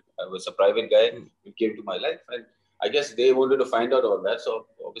do it. I was a private guy who came to my life, and I guess they wanted to find out all that, so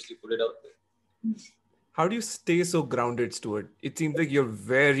obviously put it out there. How do you stay so grounded, Stuart? It seems like you're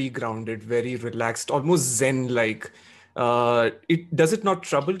very grounded, very relaxed, almost Zen-like. Does it not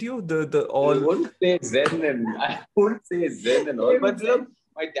trouble you? The all. I wouldn't say Zen and all, but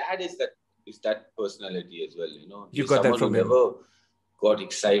my dad is that personality as well. You got that from him. Never got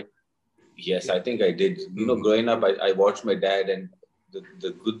excited. Yes, I think I did. Growing up, I watched my dad, and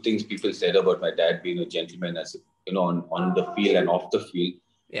the good things people said about my dad being a gentleman, as on the field and off the field.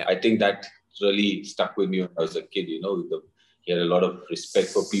 Yeah. I think that really stuck with me when I was a kid. He had a lot of respect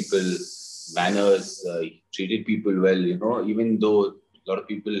for people, manners. He treated people well. Even though a lot of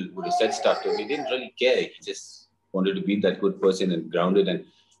people would have said stuff to him, he didn't really care. He just wanted to be that good person and grounded. And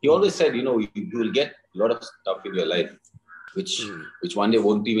he always said, you will get a lot of stuff in your life, which one day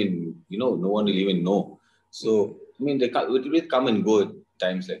won't even, no one will even know. So, I mean, it will come and go at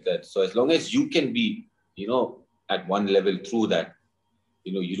times like that. So as long as you can be, at one level through that,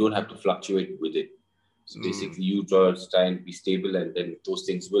 you don't have to fluctuate with it. So basically, you try and be stable, and then those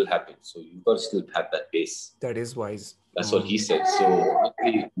things will happen. So you've got to still have that base. That is wise. That's what he said. So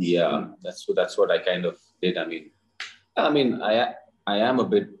yeah, that's what I kind of did. I mean, I am a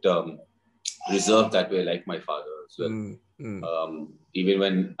bit reserved that way, like my father as well. Even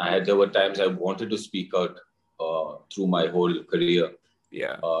when there were times I wanted to speak out through my whole career.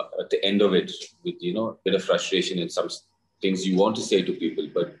 Yeah. At the end of it, with a bit of frustration and some things you want to say to people,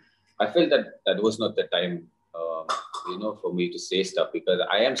 but I felt that was not the time, for me to say stuff, because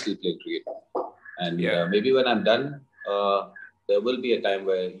I am still playing cricket, and maybe when I'm done, there will be a time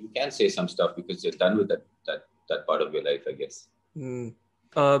where you can say some stuff because you're done with that part of your life, I guess.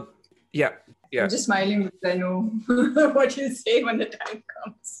 Yeah. I'm just smiling because I know what you say when the time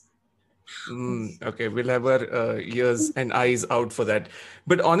comes. Okay, we'll have our ears and eyes out for that.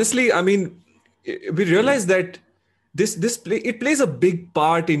 But honestly, I mean, we realize that it plays a big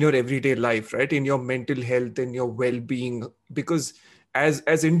part in your everyday life, right? In your mental health and your well-being, because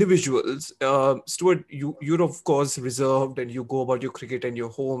as individuals, Stuart, you're of course reserved and you go about your cricket and your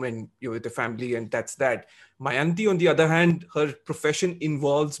home and you're with the family and that's that. Mayanti, on the other hand, her profession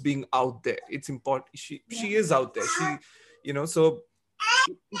involves being out there. It's important. She is out there. So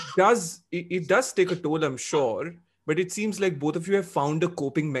it does take a toll, I'm sure, but it seems like both of you have found a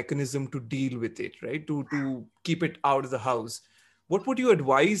coping mechanism to deal with it, right? To keep it out of the house. What would you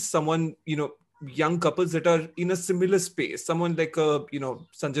advise someone, young couples that are in a similar space, someone like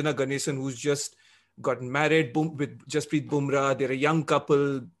Sanjana Ganesan, who's just gotten married with Jasprit Bumrah, they're a young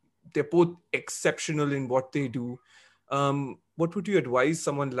couple, they're both exceptional in what they do. What would you advise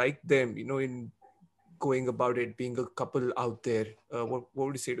someone like them, in going about it, being a couple out there? What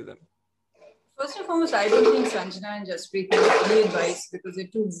would you say to them? First and foremost, I don't think Sanjana and Jasprit need any advice because they're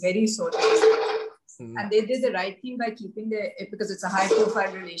two very sorted individuals. And they did the right thing by keeping because it's a high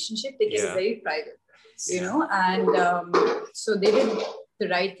profile relationship, they kept it very private, and so they did the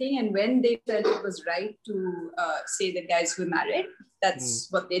right thing. And when they felt it was right to say that guys were married, that's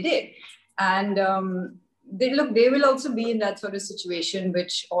what they did. And they will also be in that sort of situation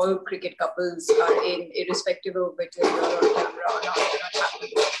which all cricket couples are in, irrespective of whether you're on camera or not.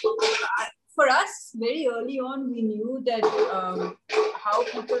 For us, very early on, we knew that how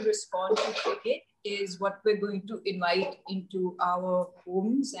people respond to cricket is what we're going to invite into our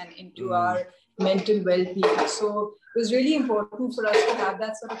homes and into our mental well-being. So it was really important for us to have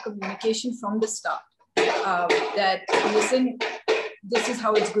that sort of communication from the start, that listen, this is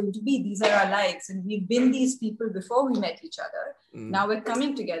how it's going to be. These are our lives. And we've been these people before we met each other. Now we're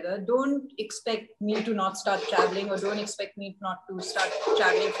coming together. Don't expect me to not start traveling, or don't expect me not to start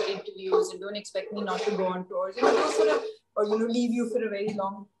traveling for interviews, and don't expect me not to go on tours, those sort of, or, leave you for a very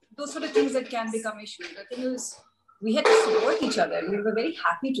long, those sort of things that can become issues. The thing is, we had to support each other. We were very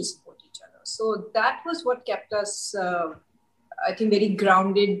happy to support each other. So that was what kept us, I think, very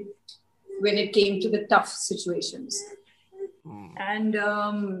grounded when it came to the tough situations. And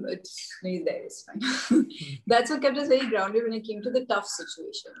it's fine. That's what kept us very grounded when it came to the tough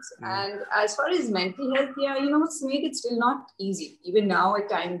situations. And as far as mental health, Sumit, it's still not easy. Even now, at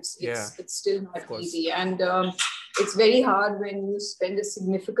times, it's still not easy. And it's very hard when you spend a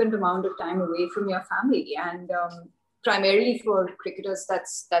significant amount of time away from your family. And primarily for cricketers,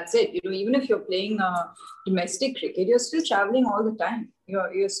 that's it. Even if you're playing domestic cricket, you're still traveling all the time.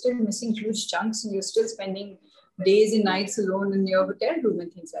 You're still missing huge chunks, and you're still spending days and nights alone in your hotel room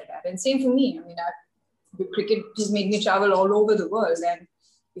and things like that. And same for me. I mean, cricket has made me travel all over the world, and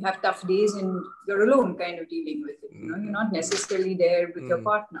you have tough days and you're alone kind of dealing with it. You're not necessarily there with your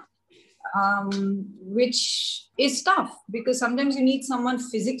partner, which is tough because sometimes you need someone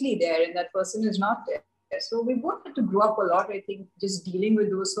physically there and that person is not there. So we both had to grow up a lot, I think, just dealing with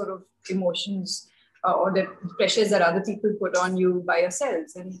those sort of emotions or the pressures that other people put on you by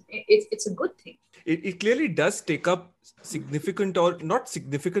yourselves. And it's a good thing. It clearly does take up significant, or not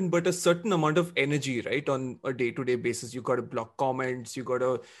significant, but a certain amount of energy, right? On a day-to-day basis, you got to block comments, you got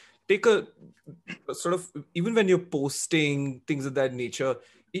to take a sort of, even when you're posting things of that nature,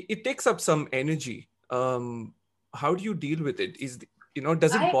 it takes up some energy. How do you deal with it?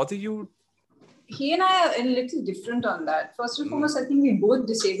 Does it bother you? He and I are a little different on that. First and foremost, I think we both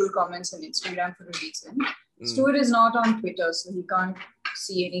disable comments on Instagram for a reason. Stuart is not on Twitter, so he can't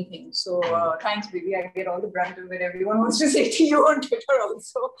see anything. So thanks, baby. I get all the brunt of it. Everyone wants to say to you on Twitter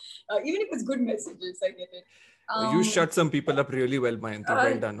also. Even if it's good messages, I get it. You shut some people up really well, Mayanti.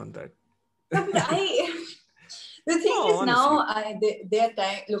 Well done on that. The thing is, now their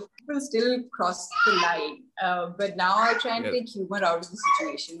time. Look, people still cross the line, but now I try and take humor out of the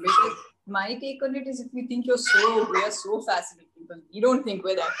situation, because my take on it is, if we think we are so fascinating, but we don't think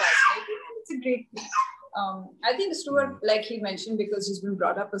we're that fascinating, it's a great thing. I think Stuart, like he mentioned, because he's been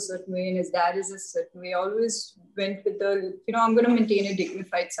brought up a certain way and his dad is a certain way, always went with the, I'm going to maintain a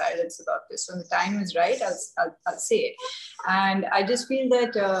dignified silence about this. When the time is right, I'll say it. And I just feel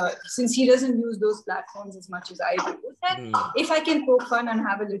that since he doesn't use those platforms as much as I do, that if I can poke fun and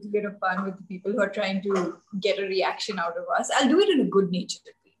have a little bit of fun with the people who are trying to get a reaction out of us, I'll do it in a good natured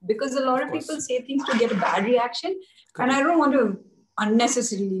way. Because a lot of people say things to get a bad reaction, and I don't want to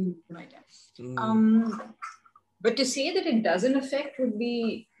unnecessarily lose my time. But to say that it doesn't affect would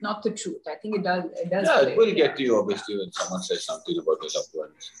be not the truth. I think it does. Yeah, it will get to you, obviously, when someone says something about your loved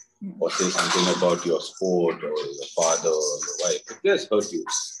ones, or say something about your sport or your father or your wife. It does hurt you.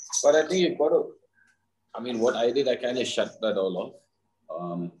 But I think you've got to, what I did, I kind of shut that all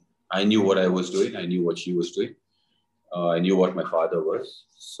off. I knew what I was doing. I knew what she was doing. I knew what my father was.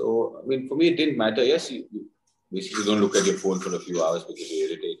 So, for me, it didn't matter. Yes, you basically don't look at your phone for a few hours because you're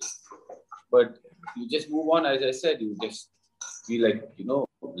irritated. But you just move on. As I said, you just feel like,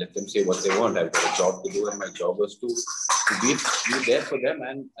 let them say what they want. I've got a job to do, and my job was to be there for them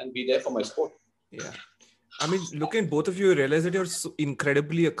and be there for my sport. Yeah. Looking at both of you, you realize that you're so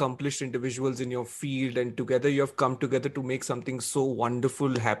incredibly accomplished individuals in your field, and together you have come together to make something so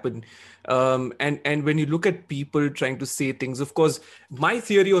wonderful happen. And when you look at people trying to say things, of course, my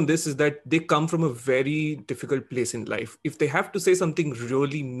theory on this is that they come from a very difficult place in life. If they have to say something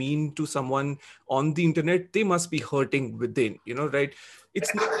really mean to someone on the internet, they must be hurting within, right?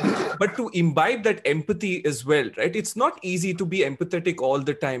 But to imbibe that empathy as well, right? It's not easy to be empathetic all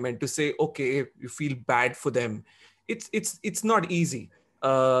the time and to say, okay, you feel bad for them. It's not easy,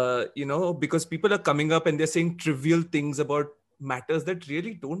 because people are coming up and they're saying trivial things about matters that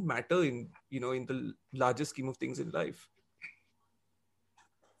really don't matter in the larger scheme of things in life.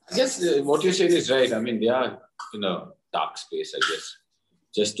 I guess what you're saying is right. They are in a dark space, I guess.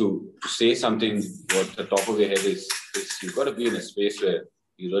 Just to say something, what the top of your head is you've got to be in a space where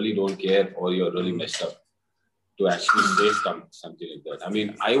you really don't care or you're really messed up to actually say something like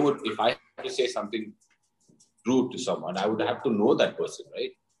that. I would, if I had to say something rude to someone, I would have to know that person,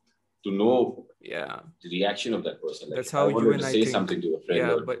 right? To know the reaction of that person. Like, that's how you and I say think. Something to a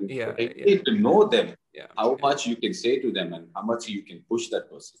friend. You need to know them. How much you can say to them and how much you can push that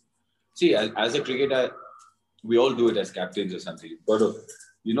person. See, as a cricketer, we all do it as captains or something. You've got to,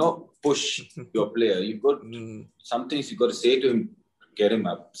 push your player. You've got some things you've got to say to him, get him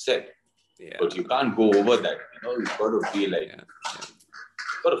upset. Yeah. But you can't go over that. You've got to be like,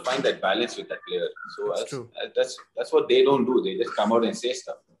 you've got to find that balance with that player. So that's what they don't do. They just come out and say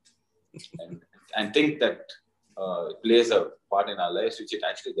stuff and think that it plays a part in our lives, which it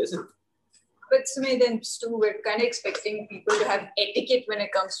actually doesn't. But Sumit and Stu, we're kind of expecting people to have etiquette when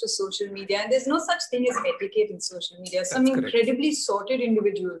it comes to social media. And there's no such thing as etiquette in social media. Some incredibly sorted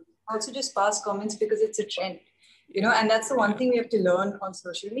individual also just pass comments because it's a trend. And that's the one thing we have to learn on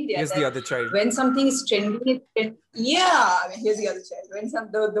social media. Here's the other child. When something is trending, here's the other child. When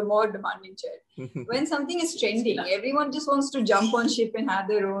the more demanding child. When something is trending, everyone just wants to jump on ship and have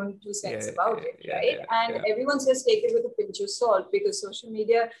their own 2 cents about it, right? And everyone says take it with a pinch of salt because social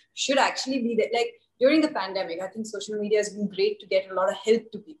media should actually be there. Like during the pandemic, I think social media has been great to get a lot of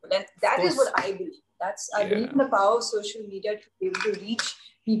help to people. And that is what I believe. I believe in the power of social media to be able to reach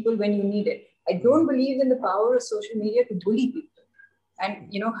people when you need it. I don't believe in the power of social media to bully people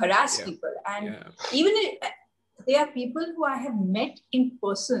and, harass people. And even there are people who I have met in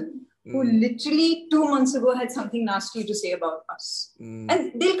person who literally 2 months ago had something nasty to say about us.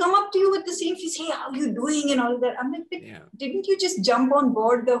 And they'll come up to you with the same face, hey, how are you doing? And all of that. I'm like, didn't you just jump on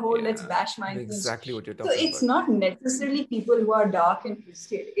board the whole let's bash my things? Exactly what you're talking about. So it's not necessarily people who are dark and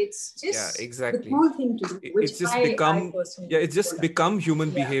twisted. It's just the cool thing to do, which it's just become human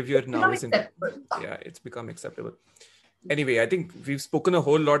behavior now, isn't it? Yeah, it's become acceptable. Anyway, I think we've spoken a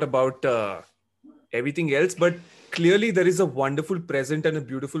whole lot about everything else, but clearly there is a wonderful present and a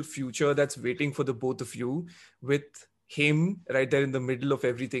beautiful future that's waiting for the both of you with him right there in the middle of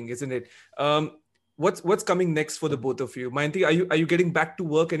everything, isn't it? What's coming next for the both of you? Mayanti, are you getting back to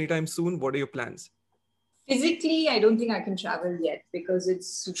work anytime soon? What are your plans? Physically, I don't think I can travel yet because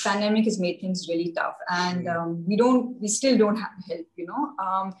pandemic has made things really tough, and we still don't have help,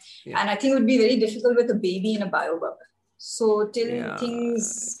 and I think it would be very difficult with a baby in a bio bubble. So till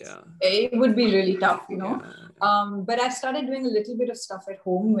things, it would be really tough, But I've started doing a little bit of stuff at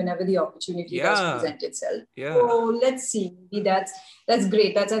home whenever the opportunity does present itself. Yeah. So let's see. That's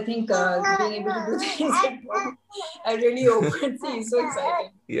great. That's, I think, being able to do things at home. I really opened. He's so exciting.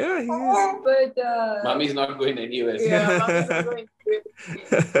 Yeah, he is. But Mommy's not going anywhere. Yeah, mommy's not going anywhere.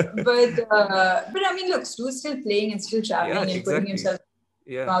 But I mean, look, Stu's still playing and still traveling and putting himself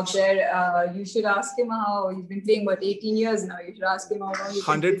out there. You should ask him how he's been playing, 18 years now. You should ask him how long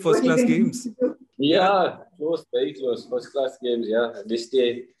 100 first-class games. Yeah, close, very close. First-class games, This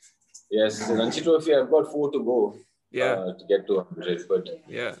day, yes, the Ranji Trophy, I've got 4 to go to get to 100. But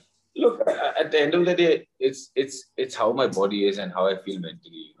look, at the end of the day, it's how my body is and how I feel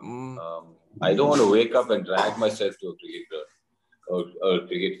mentally. I don't want to wake up and drag myself to a cricket ground or a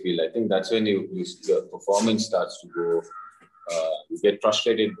cricket field. I think that's when your performance starts to go. You get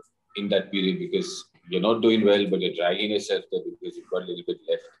frustrated in that period because you're not doing well, but you're dragging yourself there because you've got a little bit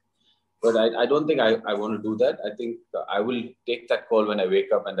left. But I don't think I want to do that. I think I will take that call when I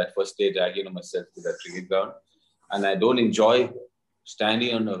wake up and that first day dragging myself to that cricket ground. And I don't enjoy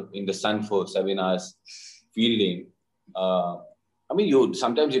standing in the sun for 7 hours, fielding. I mean,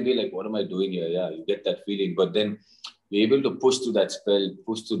 sometimes you'll be like, what am I doing here? Yeah, you get that feeling. But then you're able to push through that spell,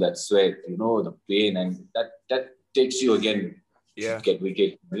 push through that sweat, the pain, and that takes you again to get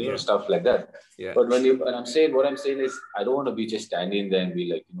wicket, stuff like that. Yeah. But what I'm saying is, I don't want to be just standing there and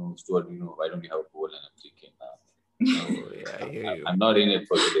be like, Stuart, why don't you have a ball? And I'm thinking, I hear you. I'm not in it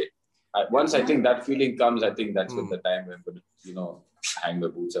for today. Once I think that feeling comes, I think that's when the time I'm going to, hang my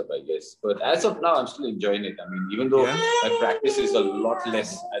boots up, I guess. But as of now, I'm still enjoying it. I mean, even though my practice is a lot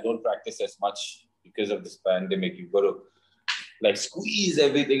less, I don't practice as much because of this pandemic. You've got to squeeze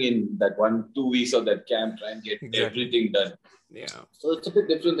everything in that 1-2 weeks of that camp, try and get everything done. Yeah. So it's a bit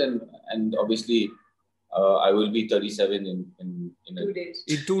different, and obviously, I will be 37 in 2 days.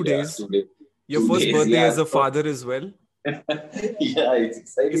 In 2 days. 2 days. Your first birthday as a father as well. Yeah, it's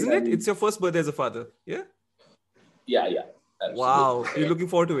exciting. Isn't it? It's your first birthday as a father. Yeah. Yeah. Absolutely. Wow. You're looking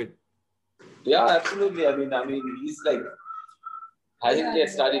forward to it. Yeah, absolutely. I mean, he's hasn't yet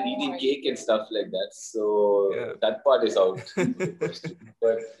started eating cake and stuff like that. So that part is out.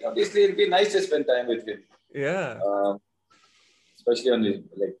 But obviously, it'll be nice to spend time with him. Yeah. Especially on his,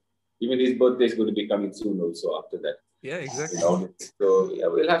 even his birthday is going to be coming soon also after that. Yeah, exactly. So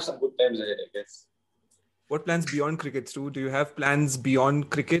we'll have some good times ahead, I guess. What plans beyond cricket, Stu? Do you have plans beyond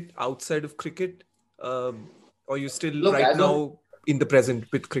cricket, outside of cricket? Or are you still now in the present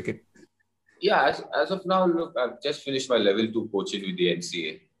with cricket? Yeah, as of now, look, I've just finished my level 2 coaching with the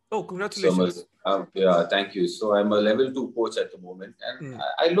NCA. Oh, congratulations. So thank you. So I'm a level 2 coach at the moment. And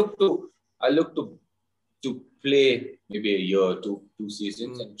I look to play maybe a year, two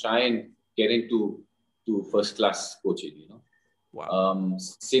seasons and try and get into first class coaching, Wow.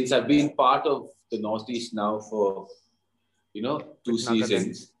 Since I've been part of the Northeast now for, 2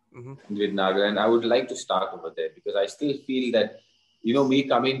 seasons with Nagaland, I would like to start over there because I still feel that, me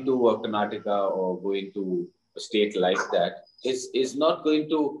coming to a Karnataka or going to a state like that is not going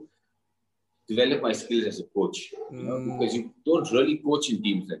to develop my skills as a coach, because you don't really coach in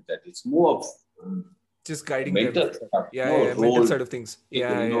teams like that. It's more of just guiding mental them. stuff. Mental side of things.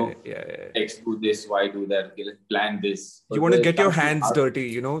 X do this, Y do that. Okay, let's plan this. But you want to get your hands dirty,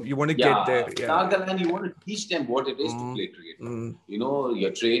 you want to get there. Nagaland, you want to teach them what it is to play cricket.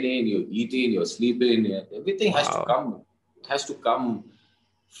 Your training, your eating, your sleeping, everything has to come. It has to come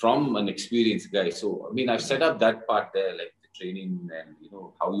from an experienced guy. So, I mean, I've set up that part there, like the training and,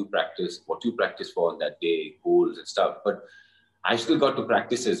 how you practice, what you practice for on that day, goals and stuff. But I've still got to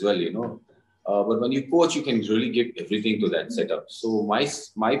practice as well, But when you coach, you can really give everything to that setup. So my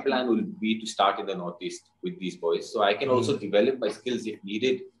plan will be to start in the Northeast with these boys, so I can also develop my skills if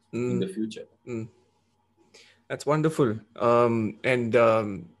needed in the future. That's wonderful.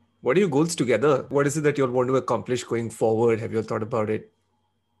 What are your goals together? What is it that you'll want to accomplish going forward? Have you thought about it?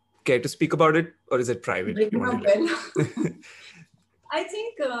 Care to speak about it, or is it private? I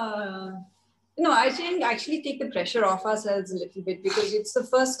think. I think actually take the pressure off ourselves a little bit, because it's the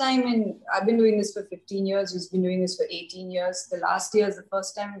first time I've been doing this for 15 years. He's been doing this for 18 years. The last year is the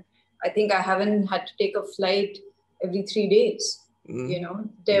first time I think I haven't had to take a flight every 3 days.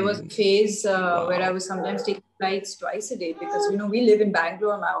 There was a phase where I was sometimes taking flights twice a day because, we live in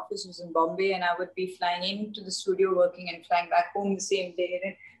Bangalore. My office was in Bombay, and I would be flying into the studio working and flying back home the same day.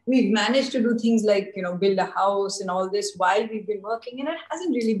 And we've managed to do things like, build a house and all this while we've been working. And it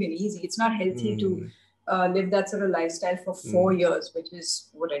hasn't really been easy. It's not healthy to live that sort of lifestyle for 4 years, which is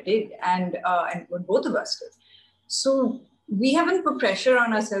what I did and what both of us did. So we haven't put pressure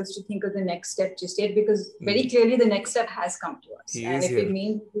on ourselves to think of the next step just yet, because very clearly the next step has come to us. And if it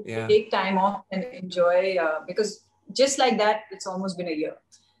means we take time off and enjoy, because just like that, it's almost been a year,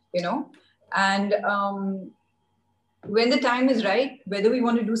 and when the time is right, whether we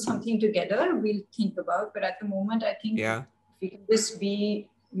want to do something together, we'll think about. But at the moment, I think we can just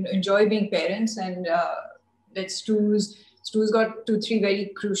enjoy being parents, and that Stu's got 2-3 very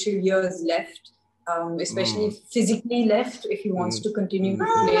crucial years left, especially physically left, if he wants to continue to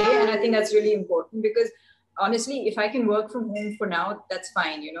play. And I think that's really important, because honestly, if I can work from home for now, that's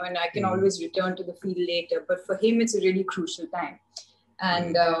fine, and I can always return to the field later. But for him, it's a really crucial time.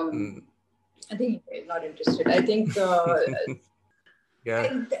 And I think he's not interested. I think, as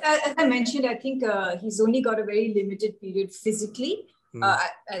I mentioned, I think he's only got a very limited period physically,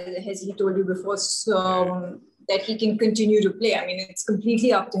 as he told you before, so that he can continue to play. I mean, it's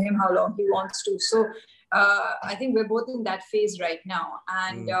completely up to him how long he wants to. So I think we're both in that phase right now.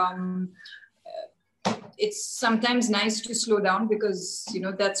 And it's sometimes nice to slow down, because,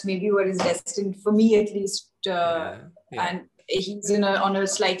 that's maybe what is destined for me, at least. And he's on a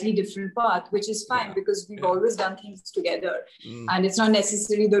slightly different path, which is fine because we've always done things together. And it's not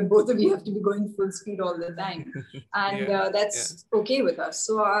necessary that both of you have to be going full speed all the time. And that's okay with us.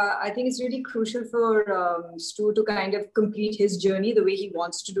 So I think it's really crucial for Stu to kind of complete his journey the way he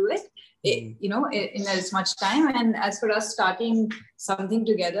wants to do it, in as much time. And as for us starting something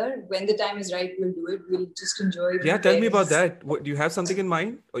together, when the time is right, we'll do it. We'll just enjoy it. Yeah, tell me about that. What, do you have something in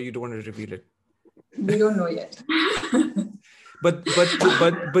mind or you don't want to reveal it? We don't know yet. But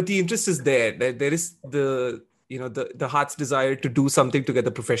the interest is there. There is the heart's desire to do something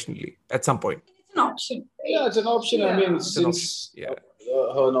together professionally at some point. It's an option. Right? Yeah, it's an option. I mean, since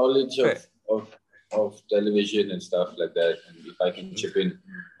her knowledge of television and stuff like that, and if I can chip in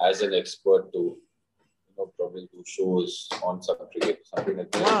as an expert to probably do shows on some cricket, something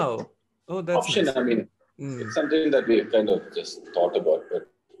like that. Wow. Oh, that's option. Nice. I mean, it's something that we've kind of just thought about, but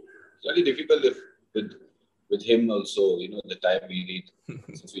it's really difficult with him also, the time we need,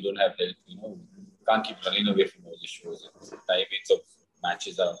 since we don't have help, can't keep running away from all the shows. And timings of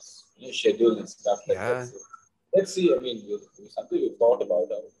matches are scheduled and stuff like that. So let's see. I mean, it's something we've thought about.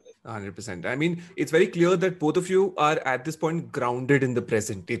 100%. I mean, it's very clear that both of you are at this point grounded in the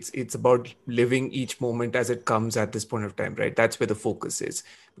present. It's about living each moment as it comes at this point of time, right? That's where the focus is.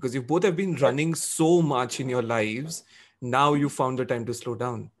 Because you both have been running so much in your lives. Now you found the time to slow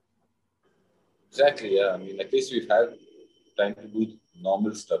down. Exactly, yeah. I mean, at least we've had time to do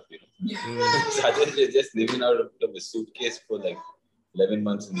normal stuff, Suddenly just living out of a suitcase for like 11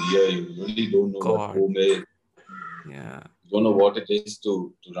 months in a year, you really don't know what home is. Yeah. You don't know what it is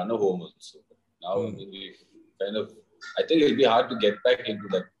to run a home also. Now, I mean, we kind of, I think it'll be hard to get back into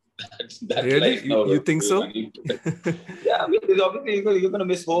that really? life now. You think so? Yeah, I mean, obviously you're going to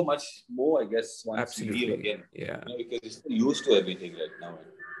miss home much more, I guess, once you leave again. Yeah. Because you're still used to everything right now. And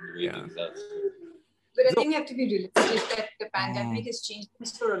the way things are. But I think we have to be realistic that the pandemic has changed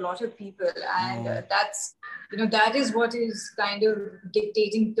things for a lot of people. And that is what is kind of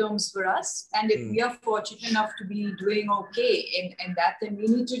dictating terms for us. And if we are fortunate enough to be doing okay in that, then we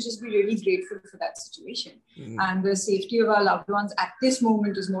need to just be really grateful for that situation. And the safety of our loved ones at this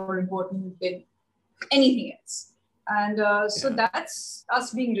moment is more important than anything else. And so that's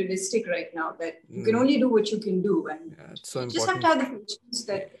us being realistic right now, that you can only do what you can do. And it's so you just have to have the patience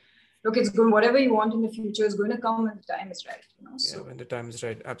that, look, it's going, whatever you want in the future is going to come when the time is right. So. When the time is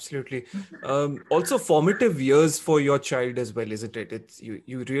right. Absolutely. Also formative years for your child as well, isn't it? It's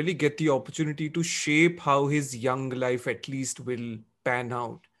you really get the opportunity to shape how his young life at least will pan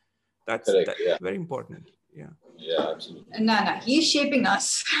out. That's very important. Yeah. Yeah, absolutely. No, he's shaping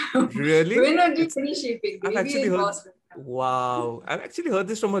us. Really? We're not doing any shaping. I've actually heard. Wow. I've actually heard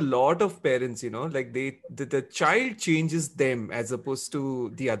this from a lot of parents, like the child changes them as opposed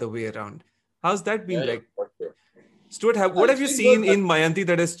to the other way around. How's that been like? Sure. Stuart, what have you seen in Mayanti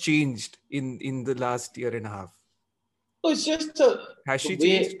that has changed in the last year and a half? Oh, it's just has she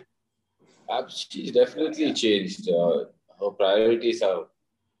changed? She's definitely changed. Her priorities are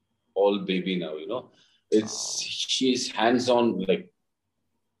all baby now, she's hands-on, like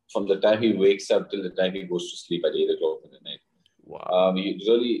from the time he wakes up till the time he goes to sleep at 8 o'clock in the night. Wow.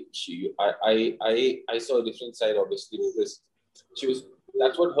 I saw a different side, obviously, because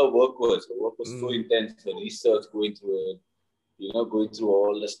that's what her work was. Her work was so intense, the research, going through it, going through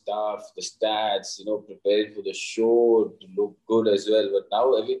all the stuff, the stats, preparing for the show to look good as well. But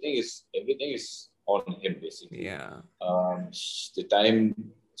now everything is on him, basically. Yeah. The time,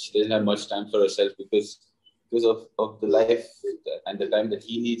 she doesn't have much time for herself because of the life and the time that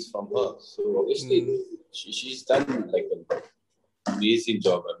he needs from her. So obviously, she's done like an amazing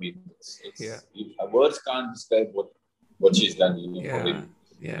job. I mean, words can't describe what she's done. For him.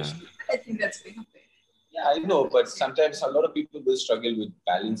 Yeah. I think that's big. Yeah, I know, but sometimes a lot of people will struggle with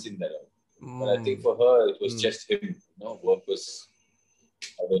balancing that out. But I think for her, it was just him. Work was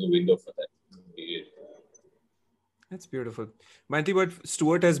out of the window for that period. That's beautiful. Mayanti, but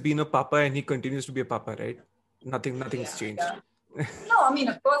Stuart has been a papa and he continues to be a papa, right? Nothing's changed. Yeah. No, I mean,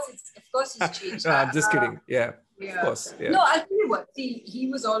 of course it's changed. No, I'm just kidding. Yeah. Of course. Yeah. No, I'll tell you what. See, he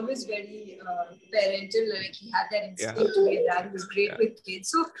was always very parental. Like he had that instinct to be a dad. He was great with kids.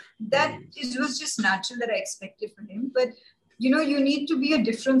 So that it was just natural that I expected from him. But you need to be a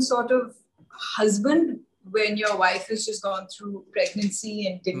different sort of husband when your wife has just gone through pregnancy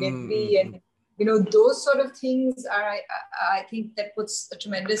and delivery and those sort of things are, I think that puts a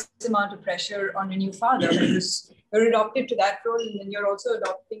tremendous amount of pressure on a new father because you're adopted to that role and then you're also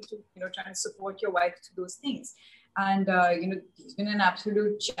adopting to, trying to support your wife to those things. And, he's been an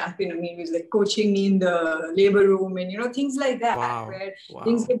absolute champion. I mean, he was like coaching me in the labor room and, things like that, where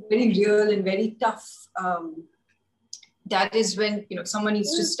things get very real and very tough that is when, someone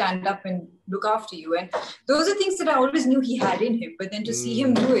needs to stand up and look after you. And those are things that I always knew he had in him. But then to see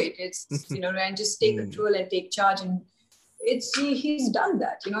him do it, it's, and just take control and take charge. And he's done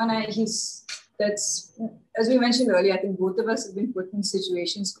that, and that's, as we mentioned earlier, I think both of us have been put in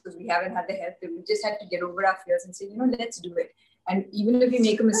situations because we haven't had the help. That we just had to get over our fears and say, let's do it. And even if we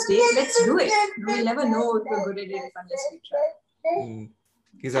make a mistake, let's do it. We'll never know if we're good at it unless we try.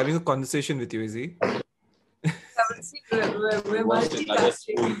 He's having a conversation with you, is he? We're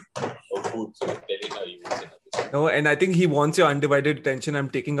multitasking. No, and I think he wants your undivided attention.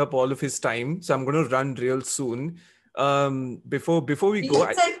 I'm taking up all of his time, so I'm going to run real soon. Before we go,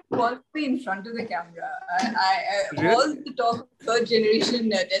 want to be in front of the camera. Really? All the talk of third generation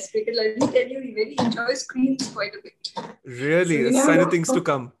test cricket, let me tell you, he really enjoys screens quite a bit. Really, a sign of things to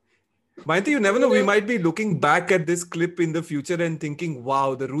come. Mayanti, you never know. We might be looking back at this clip in the future and thinking,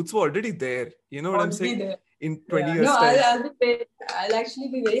 "Wow, the roots were already there." You know what I'm saying? There. In 20 years' time. I'll actually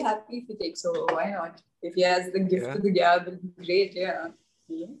be very happy if he takes over. Why not? If he has the gift of the gab, it'll be great. Yeah.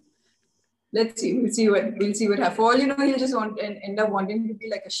 Let's see. We'll see what happens. For all you know, he'll just end up wanting to be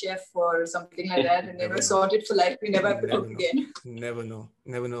like a chef or something like that, and never sorted for life. We never have to cook again. Never know.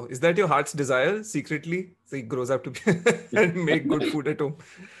 Is that your heart's desire secretly? So he grows up to be and make good food at home.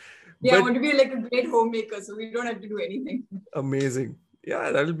 Yeah, I want to be like a great homemaker, so we don't have to do anything. Amazing.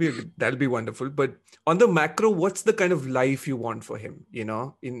 Yeah, that'll be wonderful. But on the macro, what's the kind of life you want for him?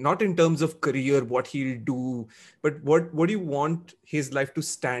 Not in terms of career, what he'll do, but what do you want his life to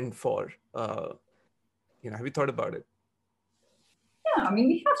stand for? Have you thought about it? Yeah, I mean,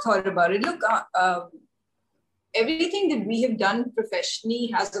 we have thought about it. Look, everything that we have done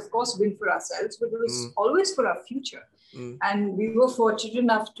professionally has, of course, been for ourselves, but it was always for our future. And we were fortunate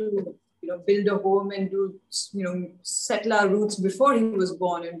enough to, build a home and do, settle our roots before he was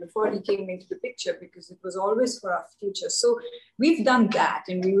born and before he came into the picture, because it was always for our future. So we've done that,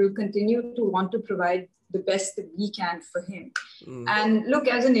 and we will continue to want to provide the best that we can for him. And look,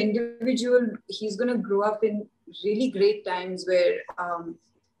 as an individual, he's going to grow up in really great times where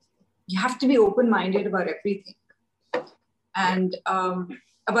you have to be open-minded about everything and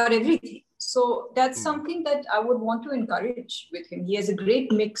about everything. So that's something that I would want to encourage with him. He has a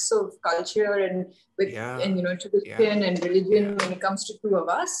great mix of culture and tradition and religion when it comes to two of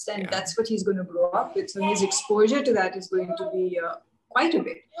us, and that's what he's going to grow up with. So his exposure to that is going to be quite a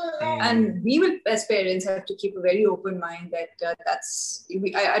bit. And we will, as parents, have to keep a very open mind that I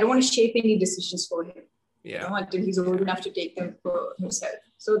don't want to shape any decisions for him until he's old enough to take them for himself.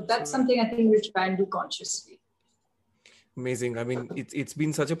 So that's something I think we'll try and do consciously. Amazing. I mean, it's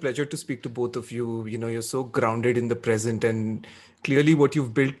been such a pleasure to speak to both of you. You're so grounded in the present, and clearly what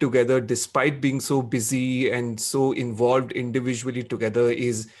you've built together, despite being so busy and so involved individually together,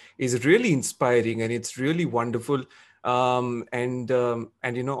 is really inspiring, and it's really wonderful. Honestly,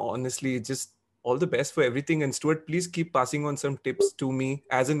 just all the best for everything. And Stuart, please keep passing on some tips to me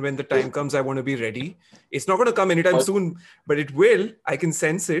as and when the time comes. I want to be ready. It's not going to come anytime soon, but it will. I can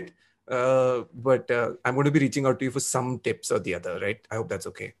sense it. But I'm going to be reaching out to you for some tips or the other, right? I hope that's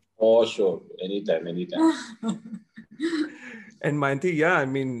okay. Oh, sure. Anytime. And Mayanti,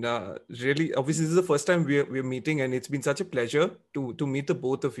 really, obviously, this is the first time we're meeting, and it's been such a pleasure to meet the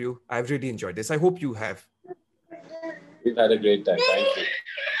both of you. I've really enjoyed this. I hope you have. We've had a great time. Thank you.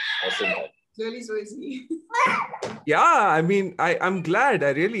 Awesome time. Clearly so is he. Yeah, I mean, I'm glad.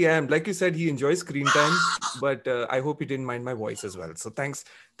 I really am. Like you said, he enjoys screen time, but I hope he didn't mind my voice as well. So thanks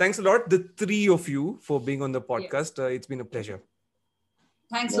a lot, the three of you, for being on the podcast. Yeah. It's been a pleasure.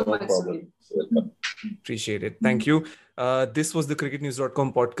 Thanks so much. Welcome. Appreciate it. Thank you. This was the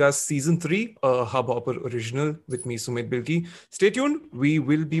cricketnews.com podcast, season 3, a Hubhopper original with me, Sumit Bilgi. Stay tuned. We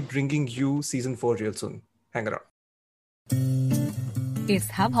will be bringing you season 4 real soon. Hang around. इस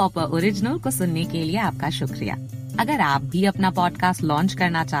hub hopper original को सुनने के लिए आपका शुक्रिया। अगर आप भी अपना पॉडकास्ट लॉन्च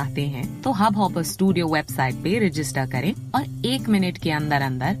करना चाहते हैं, तो हब हॉपर स्टूडियो वेबसाइट पे रजिस्टर करें और 1 मिनट के अंदर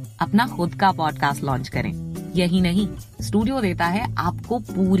अपना खुद का पॉडकास्ट लॉन्च करें। यही नहीं, स्टूडियो देता है आपको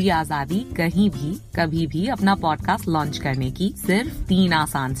पूरी आजादी कहीं भी कभी भी अपना पॉडकास्ट लॉन्च करने की, सिर्फ 3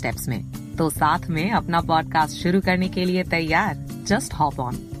 आसान स्टेप्स में। तो साथ में अपना पॉडकास्ट शुरू करने के लिए तैयार? Just hop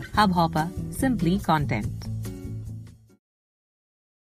on hub hopper, simply content.